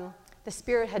the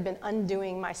Spirit had been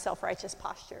undoing my self-righteous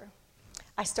posture.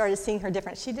 I started seeing her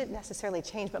different. She didn't necessarily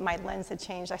change, but my lens had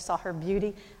changed. I saw her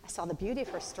beauty. I saw the beauty of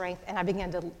her strength, and I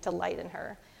began to delight in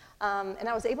her. And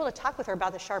I was able to talk with her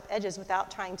about the sharp edges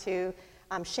without trying to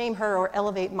shame her or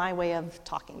elevate my way of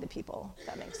talking to people, if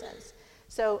that makes sense.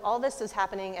 So all this is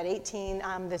happening at 18,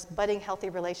 this budding, healthy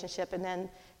relationship, and then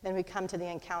we come to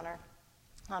the encounter.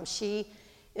 She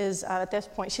is, at this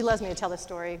point, she loves me to tell this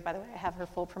story. By the way, I have her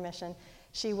full permission.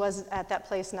 She was at that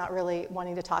place not really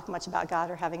wanting to talk much about God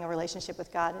or having a relationship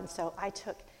with God, and so I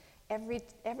took every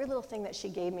little thing that she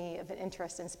gave me of an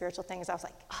interest in spiritual things. I was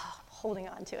like, oh, I'm holding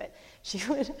on to it. She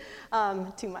would,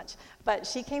 too much. But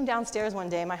she came downstairs one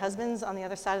day. My husband's on the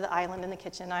other side of the island in the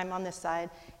kitchen. I'm on this side.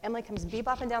 Emily comes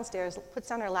bebopping downstairs, puts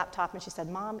down her laptop, and she said,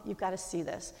 Mom, you've got to see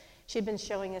this. She'd been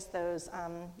showing us those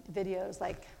videos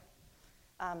like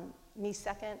Me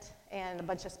Second and a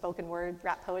bunch of spoken word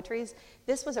rap poetries.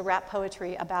 This was a rap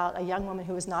poetry about a young woman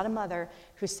who was not a mother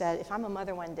who said, if I'm a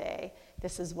mother one day,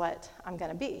 this is what I'm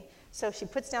going to be. So she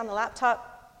puts down the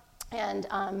laptop, and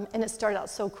it started out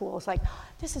so cool. It's like, oh,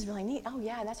 this is really neat. Oh,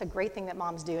 yeah, that's a great thing that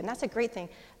moms do. And that's a great thing.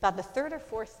 About the third or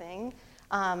fourth thing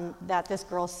that this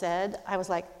girl said, I was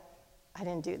like, I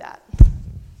didn't do that.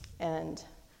 And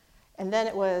then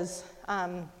it was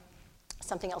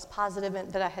something else positive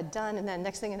that I had done, and then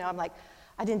next thing you know, I'm like,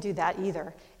 I didn't do that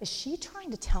either. Is she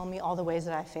trying to tell me all the ways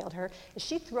that I failed her? Is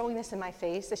she throwing this in my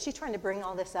face? Is she trying to bring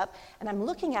all this up? And I'm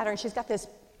looking at her, and she's got this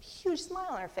huge smile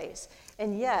on her face.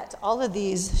 And yet, all of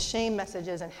these shame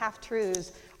messages and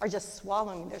half-truths are just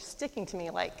swallowing me. They're sticking to me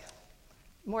like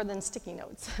more than sticky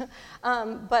notes.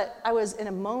 But I was in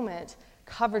a moment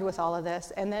covered with all of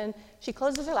this, and then she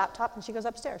closes her laptop, and she goes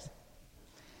upstairs.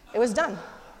 It was done.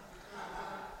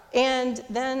 And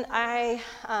then I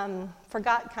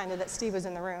forgot kind of that Steve was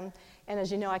in the room. And as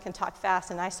you know, I can talk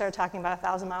fast, and I started talking about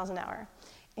 1,000 miles an hour.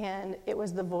 And it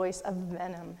was the voice of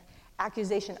venom,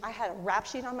 accusation. I had a rap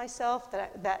sheet on myself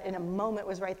that in a moment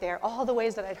was right there. All the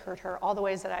ways that I'd hurt her, all the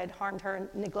ways that I'd harmed her,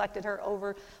 neglected her,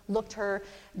 overlooked her,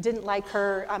 didn't like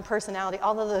her personality,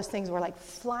 all of those things were like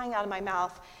flying out of my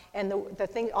mouth. And the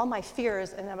thing, all my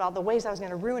fears and about the ways I was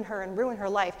going to ruin her and ruin her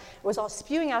life, it was all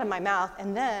spewing out of my mouth.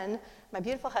 And then my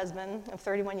beautiful husband of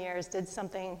 31 years did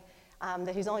something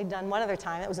that he's only done one other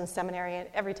time. It was in seminary, and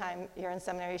every time you're in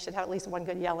seminary, you should have at least one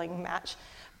good yelling match.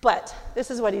 But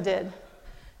this is what he did.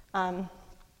 I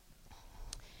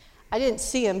didn't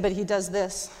see him, but he does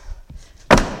this.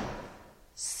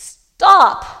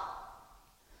 Stop!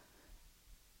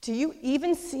 Do you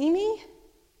even see me?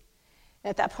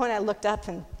 And at that point, I looked up,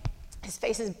 and his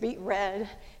face is beet red.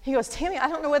 He goes, Tammy, I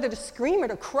don't know whether to scream or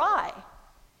to cry.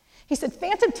 He said,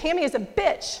 Phantom Tammy is a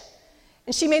bitch,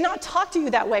 and she may not talk to you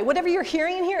that way. Whatever you're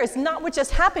hearing in here is not what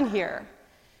just happened here.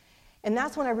 And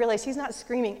that's when I realized he's not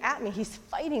screaming at me. He's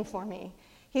fighting for me.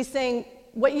 He's saying,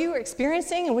 what you are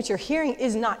experiencing and what you're hearing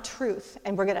is not truth,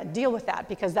 and we're going to deal with that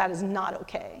because that is not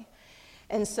okay.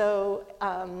 And so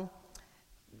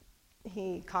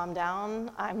he calmed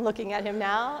down. I'm looking at him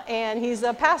now, and he's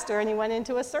a pastor, and he went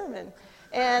into a sermon.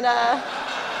 And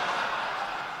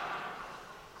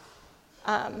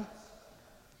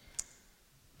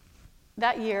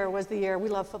that year was the year, we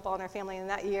love football in our family, and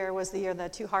that year was the year the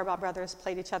two Harbaugh brothers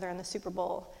played each other in the Super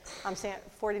Bowl.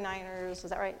 49ers, is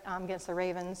that right, against the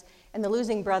Ravens. And the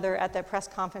losing brother at the press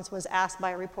conference was asked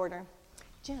by a reporter,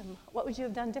 Jim, what would you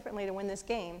have done differently to win this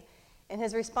game? And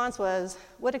his response was,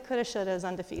 woulda, coulda, shoulda is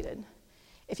undefeated.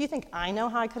 If you think I know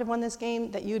how I could have won this game,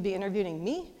 that you would be interviewing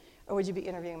me, or would you be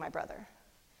interviewing my brother?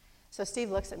 So Steve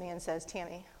looks at me and says,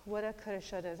 Tammy, woulda, coulda,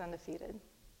 shoulda is undefeated.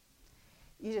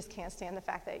 You just can't stand the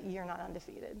fact that you're not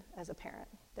undefeated as a parent,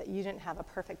 that you didn't have a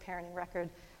perfect parenting record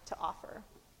to offer.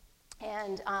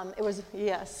 And it was,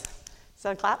 yes. Is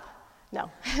that a clap?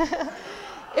 No.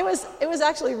 It was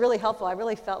actually really helpful. I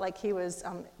really felt like he was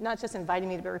not just inviting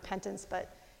me to repentance,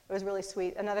 but it It was really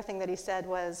sweet. Another thing that he said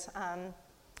was,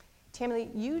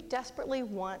 Tammy, you desperately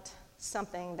want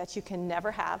something that you can never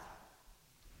have,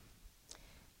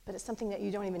 but it's something that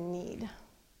you don't even need.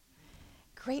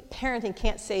 Great parenting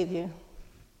can't save you.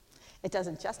 It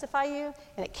doesn't justify you,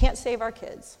 and it can't save our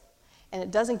kids. And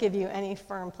it doesn't give you any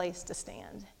firm place to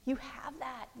stand. You have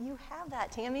that. You have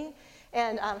that, Tammy.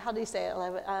 And how do you say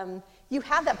it? You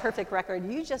have that perfect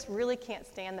record. You just really can't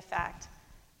stand the fact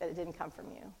that it didn't come from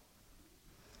you.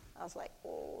 I was like,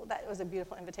 oh, that was a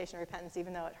beautiful invitation to repentance,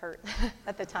 even though it hurt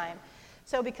at the time.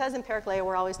 So because in Parakaleo,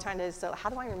 we're always trying to, so how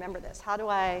do I remember this? How do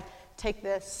I take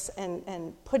this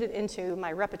and put it into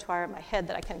my repertoire in my head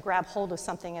that I can grab hold of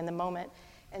something in the moment?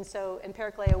 And so in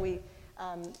Parakaleo, we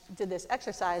did this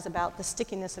exercise about the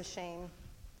stickiness of shame.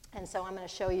 And so I'm going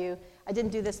to show you, I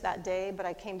didn't do this that day, but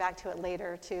I came back to it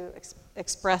later to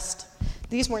express,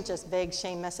 these weren't just vague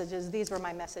shame messages, these were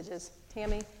my messages.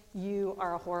 Tammy, you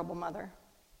are a horrible mother.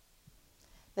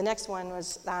 The next one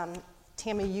was,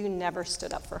 Tammy, you never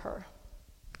stood up for her.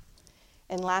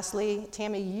 And lastly,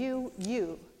 Tammy,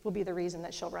 you will be the reason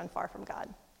that she'll run far from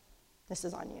God. This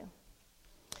is on you.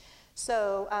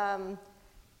 So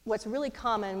what's really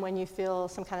common when you feel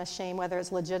some kind of shame, whether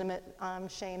it's legitimate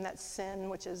shame, that's sin,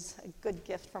 which is a good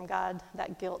gift from God,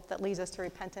 that guilt that leads us to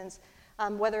repentance,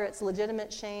 whether it's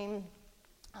legitimate shame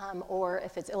or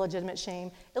if it's illegitimate shame.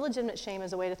 Illegitimate shame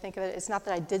is a way to think of it. It's not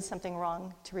that I did something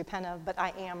wrong to repent of, but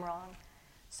I am wrong.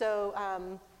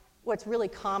 So what's really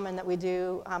common that we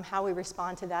do, how we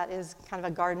respond to that is kind of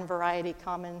a garden variety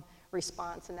common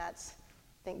response, and that's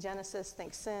think Genesis,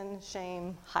 think sin,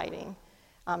 shame, hiding.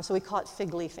 So we call it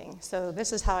fig leafing. So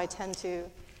this is how I tend to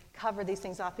cover these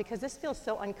things off, because this feels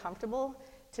so uncomfortable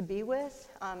to be with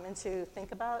and to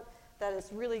think about that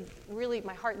it's really, really,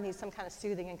 my heart needs some kind of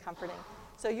soothing and comforting.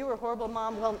 So you were a horrible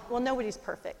mom. Well, nobody's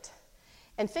perfect.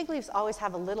 And fig leaves always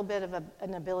have a little bit of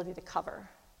an ability to cover.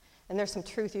 And there's some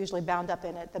truth usually bound up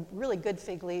in it. The really good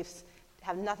fig leaves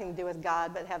have nothing to do with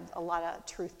God, but have a lot of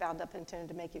truth bound up into them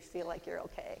to make you feel like you're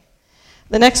okay.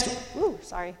 The next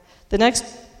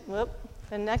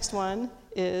one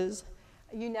is,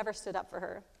 you never stood up for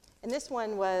her. And this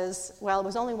one was, well, it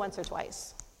was only once or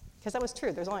twice, because that was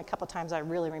true. There's only a couple times I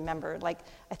really remembered. Like,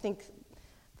 I think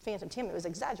Phantom Tammy was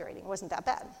exaggerating. It wasn't that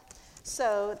bad.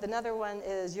 So another one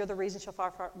is, you're the reason she'll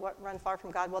run far from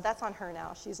God. Well, that's on her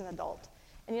now. She's an adult.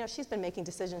 And, she's been making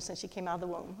decisions since she came out of the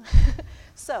womb.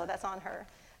 So that's on her.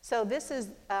 So this is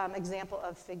an example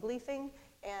of fig leafing.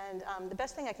 And the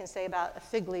best thing I can say about a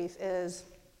fig leaf is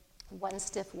one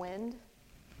stiff wind,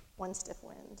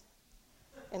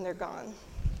 and they're gone.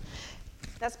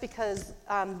 That's because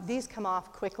these come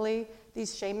off quickly.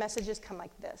 These shame messages come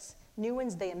like this. New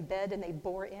ones, they embed and they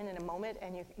bore in a moment,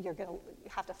 and you're going to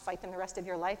have to fight them the rest of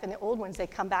your life. And the old ones, they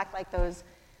come back like those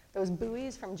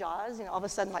buoys from Jaws. All of a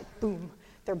sudden, like, boom,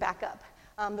 they're back up.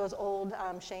 Those old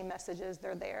shame messages,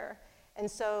 they're there. And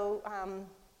so,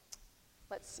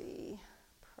 let's see,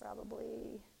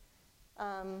 probably.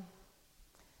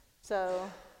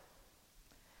 So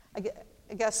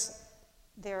I guess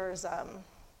there's,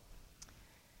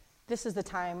 this is the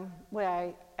time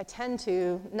where I tend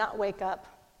to not wake up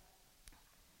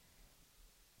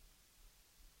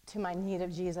to my need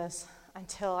of Jesus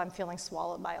until I'm feeling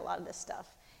swallowed by a lot of this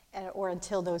stuff, or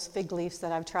until those fig leaves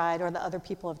that I've tried or the other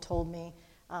people have told me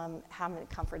haven't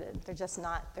comforted.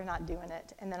 They're not doing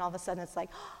it. And then all of a sudden it's like,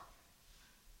 oh,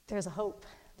 there's a hope.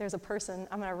 There's a person.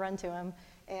 I'm going to run to him,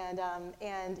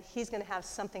 and he's going to have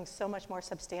something so much more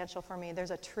substantial for me.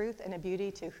 There's a truth and a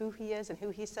beauty to who he is and who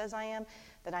he says I am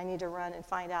that I need to run and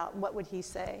find out what would he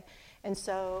say. And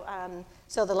so,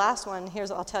 so the last one,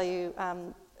 I'll tell you,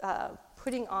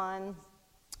 putting on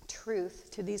truth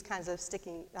to these kinds of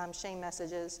sticky shame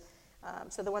messages.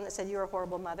 So the one that said, you're a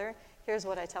horrible mother, here's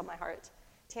what I tell my heart.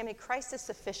 Tammy, Christ is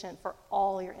sufficient for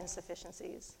all your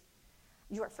insufficiencies.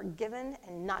 You are forgiven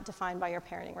and not defined by your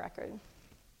parenting record.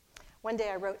 One day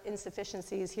I wrote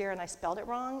insufficiencies here and I spelled it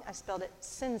wrong. I spelled it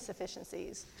sin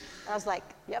sufficiencies. And I was like,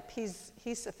 yep, he's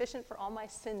sufficient for all my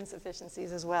sin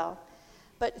sufficiencies as well.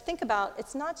 But think about,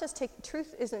 it's not just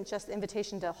truth isn't just the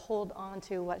invitation to hold on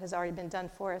to what has already been done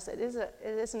for us. It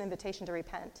is an invitation to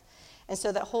repent. And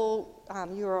so that whole,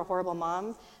 you are a horrible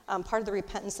mom, part of the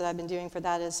repentance that I've been doing for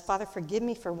that is, Father, forgive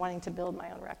me for wanting to build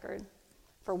my own record,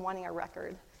 for wanting a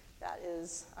record that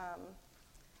is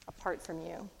apart from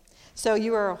you. So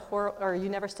you are or you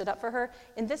never stood up for her.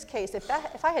 In this case, if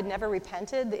I had never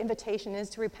repented, the invitation is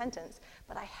to repentance.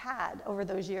 But I had, over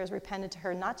those years, repented to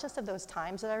her, not just of those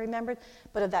times that I remembered,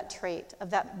 but of that trait, of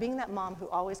that being that mom who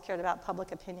always cared about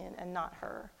public opinion and not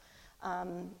her.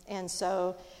 And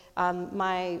so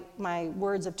my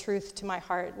words of truth to my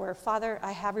heart were, Father,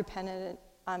 I have repented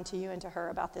to you and to her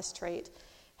about this trait.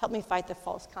 Help me fight the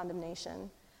false condemnation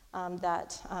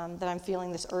that I'm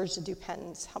feeling, this urge to do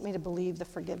penance. Help me to believe the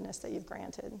forgiveness that you've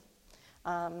granted.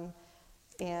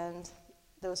 And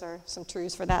those are some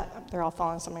truths for that. They're all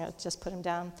falling, so I'm going to just put them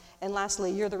down. And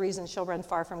lastly, you're the reason she'll run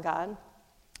far from God.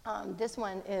 This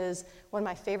one is one of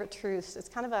my favorite truths. It's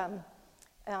kind of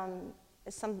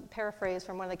it's some paraphrase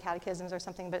from one of the catechisms or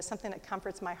something, but it's something that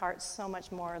comforts my heart so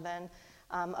much more than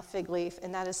a fig leaf.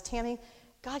 And that is, Tammy,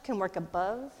 God can work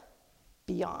above,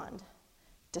 beyond,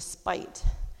 despite,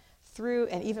 through,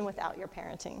 and even without your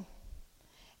parenting.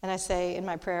 And I say in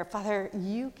my prayer, Father,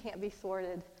 you can't be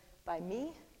thwarted by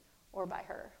me or by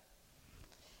her.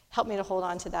 Help me to hold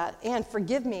on to that. And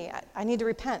forgive me. I need to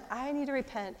repent. I need to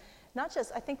repent. Not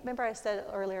just, remember I said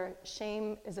earlier,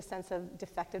 shame is a sense of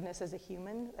defectiveness as a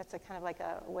human. That's a kind of like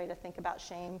a way to think about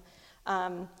shame.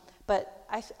 But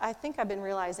I think I've been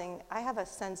realizing I have a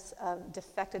sense of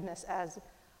defectiveness as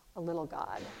a little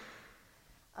God.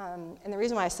 And the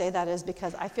reason why I say that is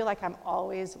because I feel like I'm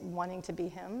always wanting to be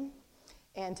him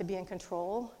and to be in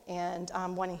control and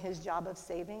wanting his job of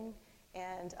saving.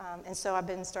 And so I've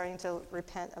been starting to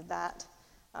repent of that,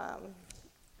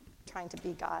 trying to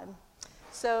be God.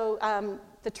 So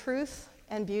the truth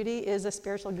and beauty is a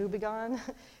spiritual gubagon.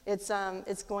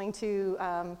 It's going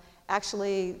to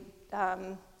actually,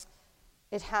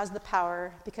 it has the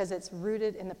power because it's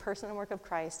rooted in the person and work of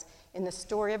Christ, in the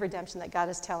story of redemption that God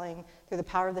is telling through the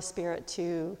power of the Spirit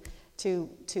to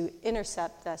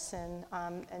intercept that sin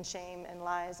and shame and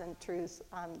lies and truth,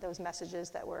 those messages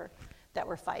that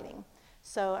we're fighting.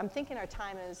 So I'm thinking our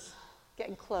time is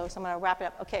getting close. I'm going to wrap it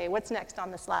up. Okay, what's next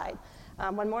on the slide?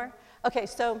 One more? Okay,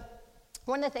 so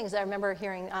one of the things I remember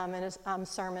hearing in a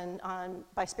sermon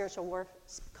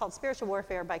called Spiritual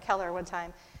Warfare by Keller one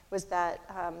time was that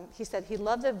he said he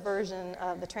loved the version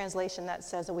of the translation that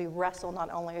says that we wrestle not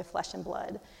only with flesh and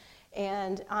blood.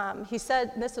 And he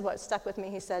said, this is what stuck with me,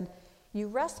 he said, you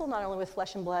wrestle not only with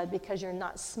flesh and blood because you're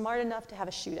not smart enough to have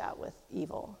a shootout with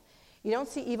evil. You don't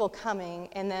see evil coming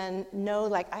and then know,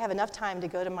 like, I have enough time to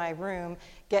go to my room,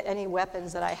 get any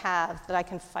weapons that I have that I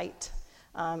can fight.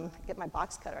 Get my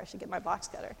box cutter. I should get my box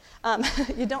cutter.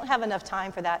 You don't have enough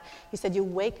time for that. He said, you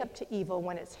wake up to evil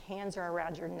when its hands are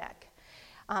around your neck.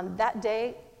 That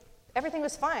day, everything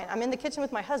was fine. I'm in the kitchen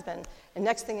with my husband, and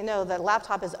next thing you know, the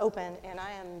laptop is open, and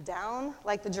I am down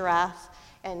like the giraffe,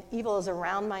 and evil is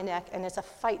around my neck, and it's a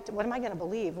fight. What am I going to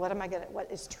believe? What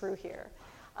is true here?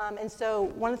 And so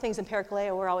one of the things in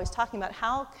Parakaleo we're always talking about,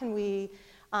 how can we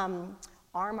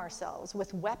arm ourselves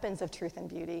with weapons of truth and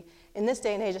beauty? In this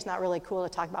day and age, it's not really cool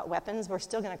to talk about weapons. We're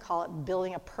still going to call it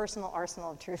building a personal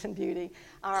arsenal of truth and beauty.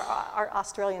 Our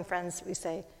Australian friends, we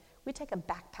say, we take a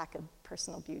backpack of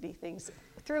personal beauty things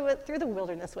through the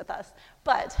wilderness with us.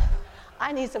 But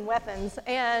I need some weapons.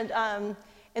 And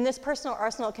in this personal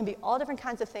arsenal, it can be all different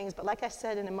kinds of things. But like I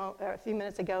said a few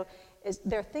minutes ago,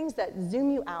 there are things that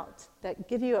zoom you out, that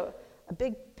give you a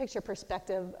big picture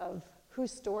perspective of whose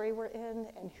story we're in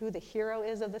and who the hero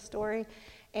is of the story.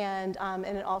 And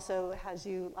it also has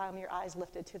your eyes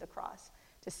lifted to the cross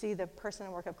to see the person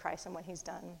and work of Christ and what he's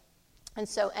done. And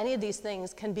so any of these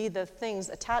things can be the things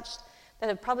attached that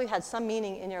have probably had some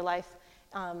meaning in your life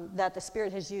that the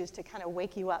Spirit has used to kind of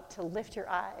wake you up, to lift your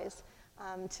eyes,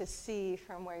 to see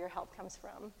from where your help comes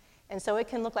from. And so it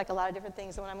can look like a lot of different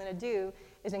things. And what I'm going to do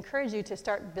is encourage you to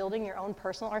start building your own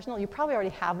personal arsenal. You probably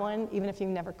already have one, even if you've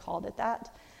never called it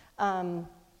that. And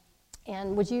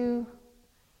would you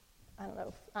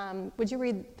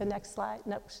read the next slide?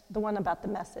 No, the one about the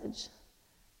message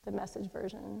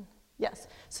version. Yes.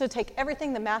 So take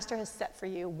everything the Master has set for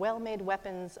you, well-made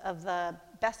weapons of the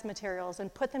best materials,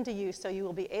 and put them to use so you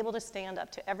will be able to stand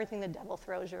up to everything the devil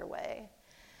throws your way.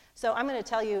 So I'm going to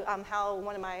tell you how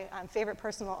one of my favorite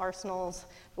personal arsenals,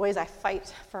 the ways I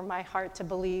fight for my heart to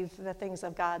believe the things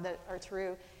of God that are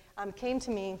true, came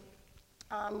to me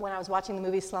when I was watching the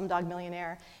movie Slumdog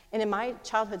Millionaire. And in my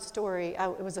childhood story,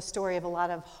 it was a story of a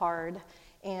lot of hard.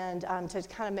 And to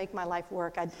kind of make my life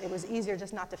work, it was easier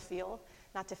just not to feel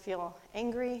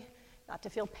angry, not to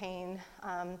feel pain,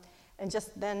 and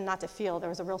just then not to feel. There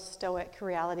was a real stoic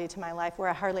reality to my life where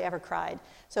I hardly ever cried.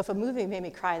 So if a movie made me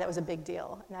cry, that was a big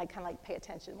deal, and I'd kind of like pay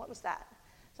attention. What was that?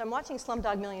 So I'm watching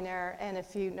Slumdog Millionaire, and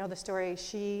if you know the story,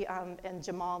 she and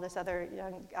Jamal, this other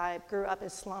young guy, grew up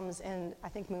as slums in, I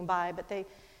think, Mumbai, but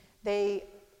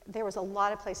there was a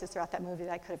lot of places throughout that movie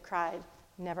that I could have cried.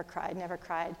 Never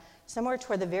cried. Somewhere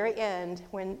toward the very end,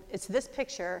 when it's this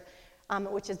picture,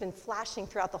 which has been flashing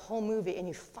throughout the whole movie, and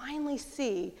you finally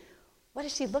see What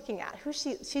is she looking at?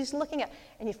 She's looking at,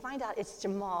 and you find out it's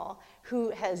Jamal, who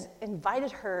has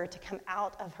invited her to come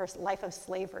out of her life of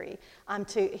slavery.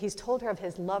 He's told her of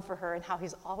his love for her and how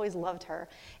he's always loved her,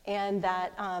 and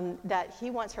that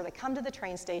he wants her to come to the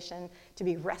train station to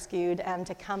be rescued and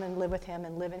to come and live with him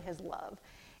and live in his love.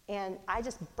 And I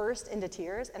just burst into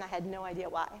tears, and I had no idea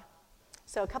why.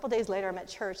 So a couple days later, I'm at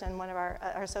church, and one of our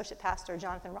associate pastor,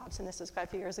 Jonathan Robson, this was quite a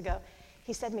few years ago,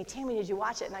 he said to me, "Tammy, did you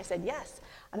watch it?" And I said, "Yes."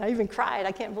 And I even cried.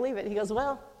 I can't believe it. He goes,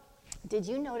 "Well, did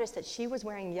you notice that she was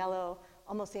wearing yellow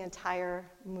almost the entire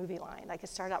movie line? Like, it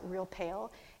started out real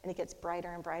pale, and it gets brighter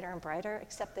and brighter and brighter,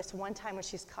 except this one time when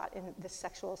she's caught in this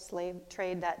sexual slave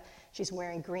trade that she's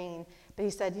wearing green." But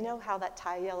he said, "You know how that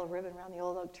tie yellow ribbon around the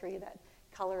old oak tree, that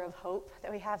color of hope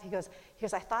that we have?" He goes,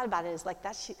 "I thought about it as like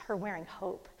that's her wearing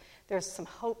hope. There's some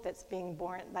hope that's being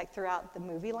born like throughout the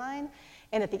movie line.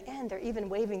 And at the end, they're even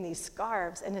waving these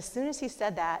scarves." And as soon as he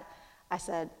said that, I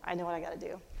said, "I know what I got to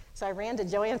do." So I ran to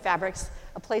Joann Fabrics,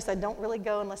 a place I don't really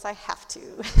go unless I have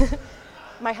to.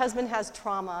 My husband has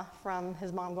trauma from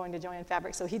his mom going to Joann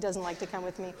Fabrics, so he doesn't like to come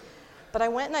with me. But I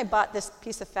went and I bought this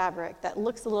piece of fabric that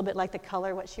looks a little bit like the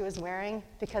color what she was wearing,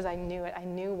 because I knew it. I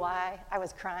knew why I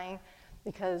was crying,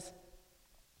 because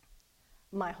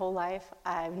my whole life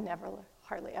I've never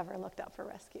hardly ever looked out for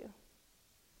rescue.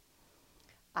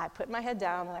 I put my head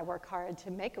down and I work hard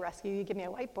to make a rescue. You give me a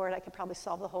whiteboard, I could probably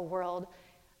solve the whole world,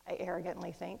 I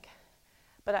arrogantly think.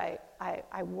 But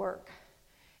I work,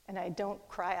 and I don't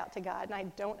cry out to God, and I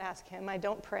don't ask him, I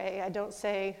don't pray, I don't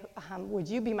say, "Would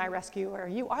you be my rescuer?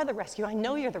 You are the rescuer. I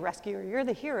know you're the rescuer. You're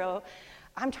the hero."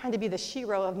 I'm trying to be the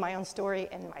shero of my own story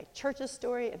and my church's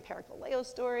story and Pericoleo's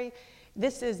story.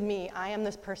 This is me. I am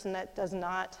this person that does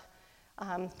not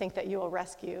think that you will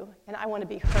rescue. And I want to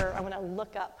be her. I want to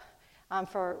look up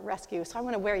for rescue. So I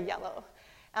want to wear yellow.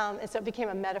 And so it became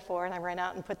a metaphor, and I ran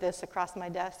out and put this across my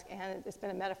desk, and it's been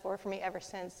a metaphor for me ever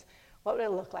since. What would it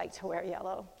look like to wear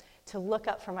yellow? To look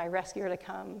up for my rescuer to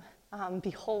come.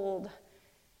 Behold,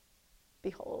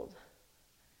 behold,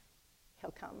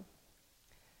 he'll come.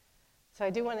 So I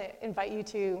do want to invite you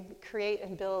to create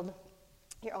and build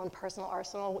your own personal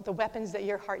arsenal, the weapons that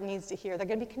your heart needs to hear. They're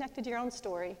going to be connected to your own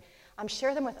story.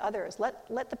 Share them with others.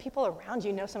 Let the people around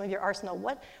you know some of your arsenal.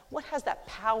 What has that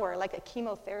power, like a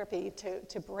chemotherapy,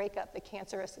 to break up the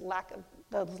cancerous lack of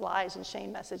those lies and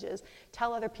shame messages?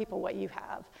 Tell other people what you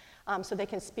have, so they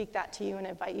can speak that to you and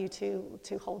invite you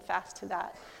to hold fast to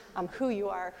that, who you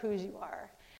are, whose you are.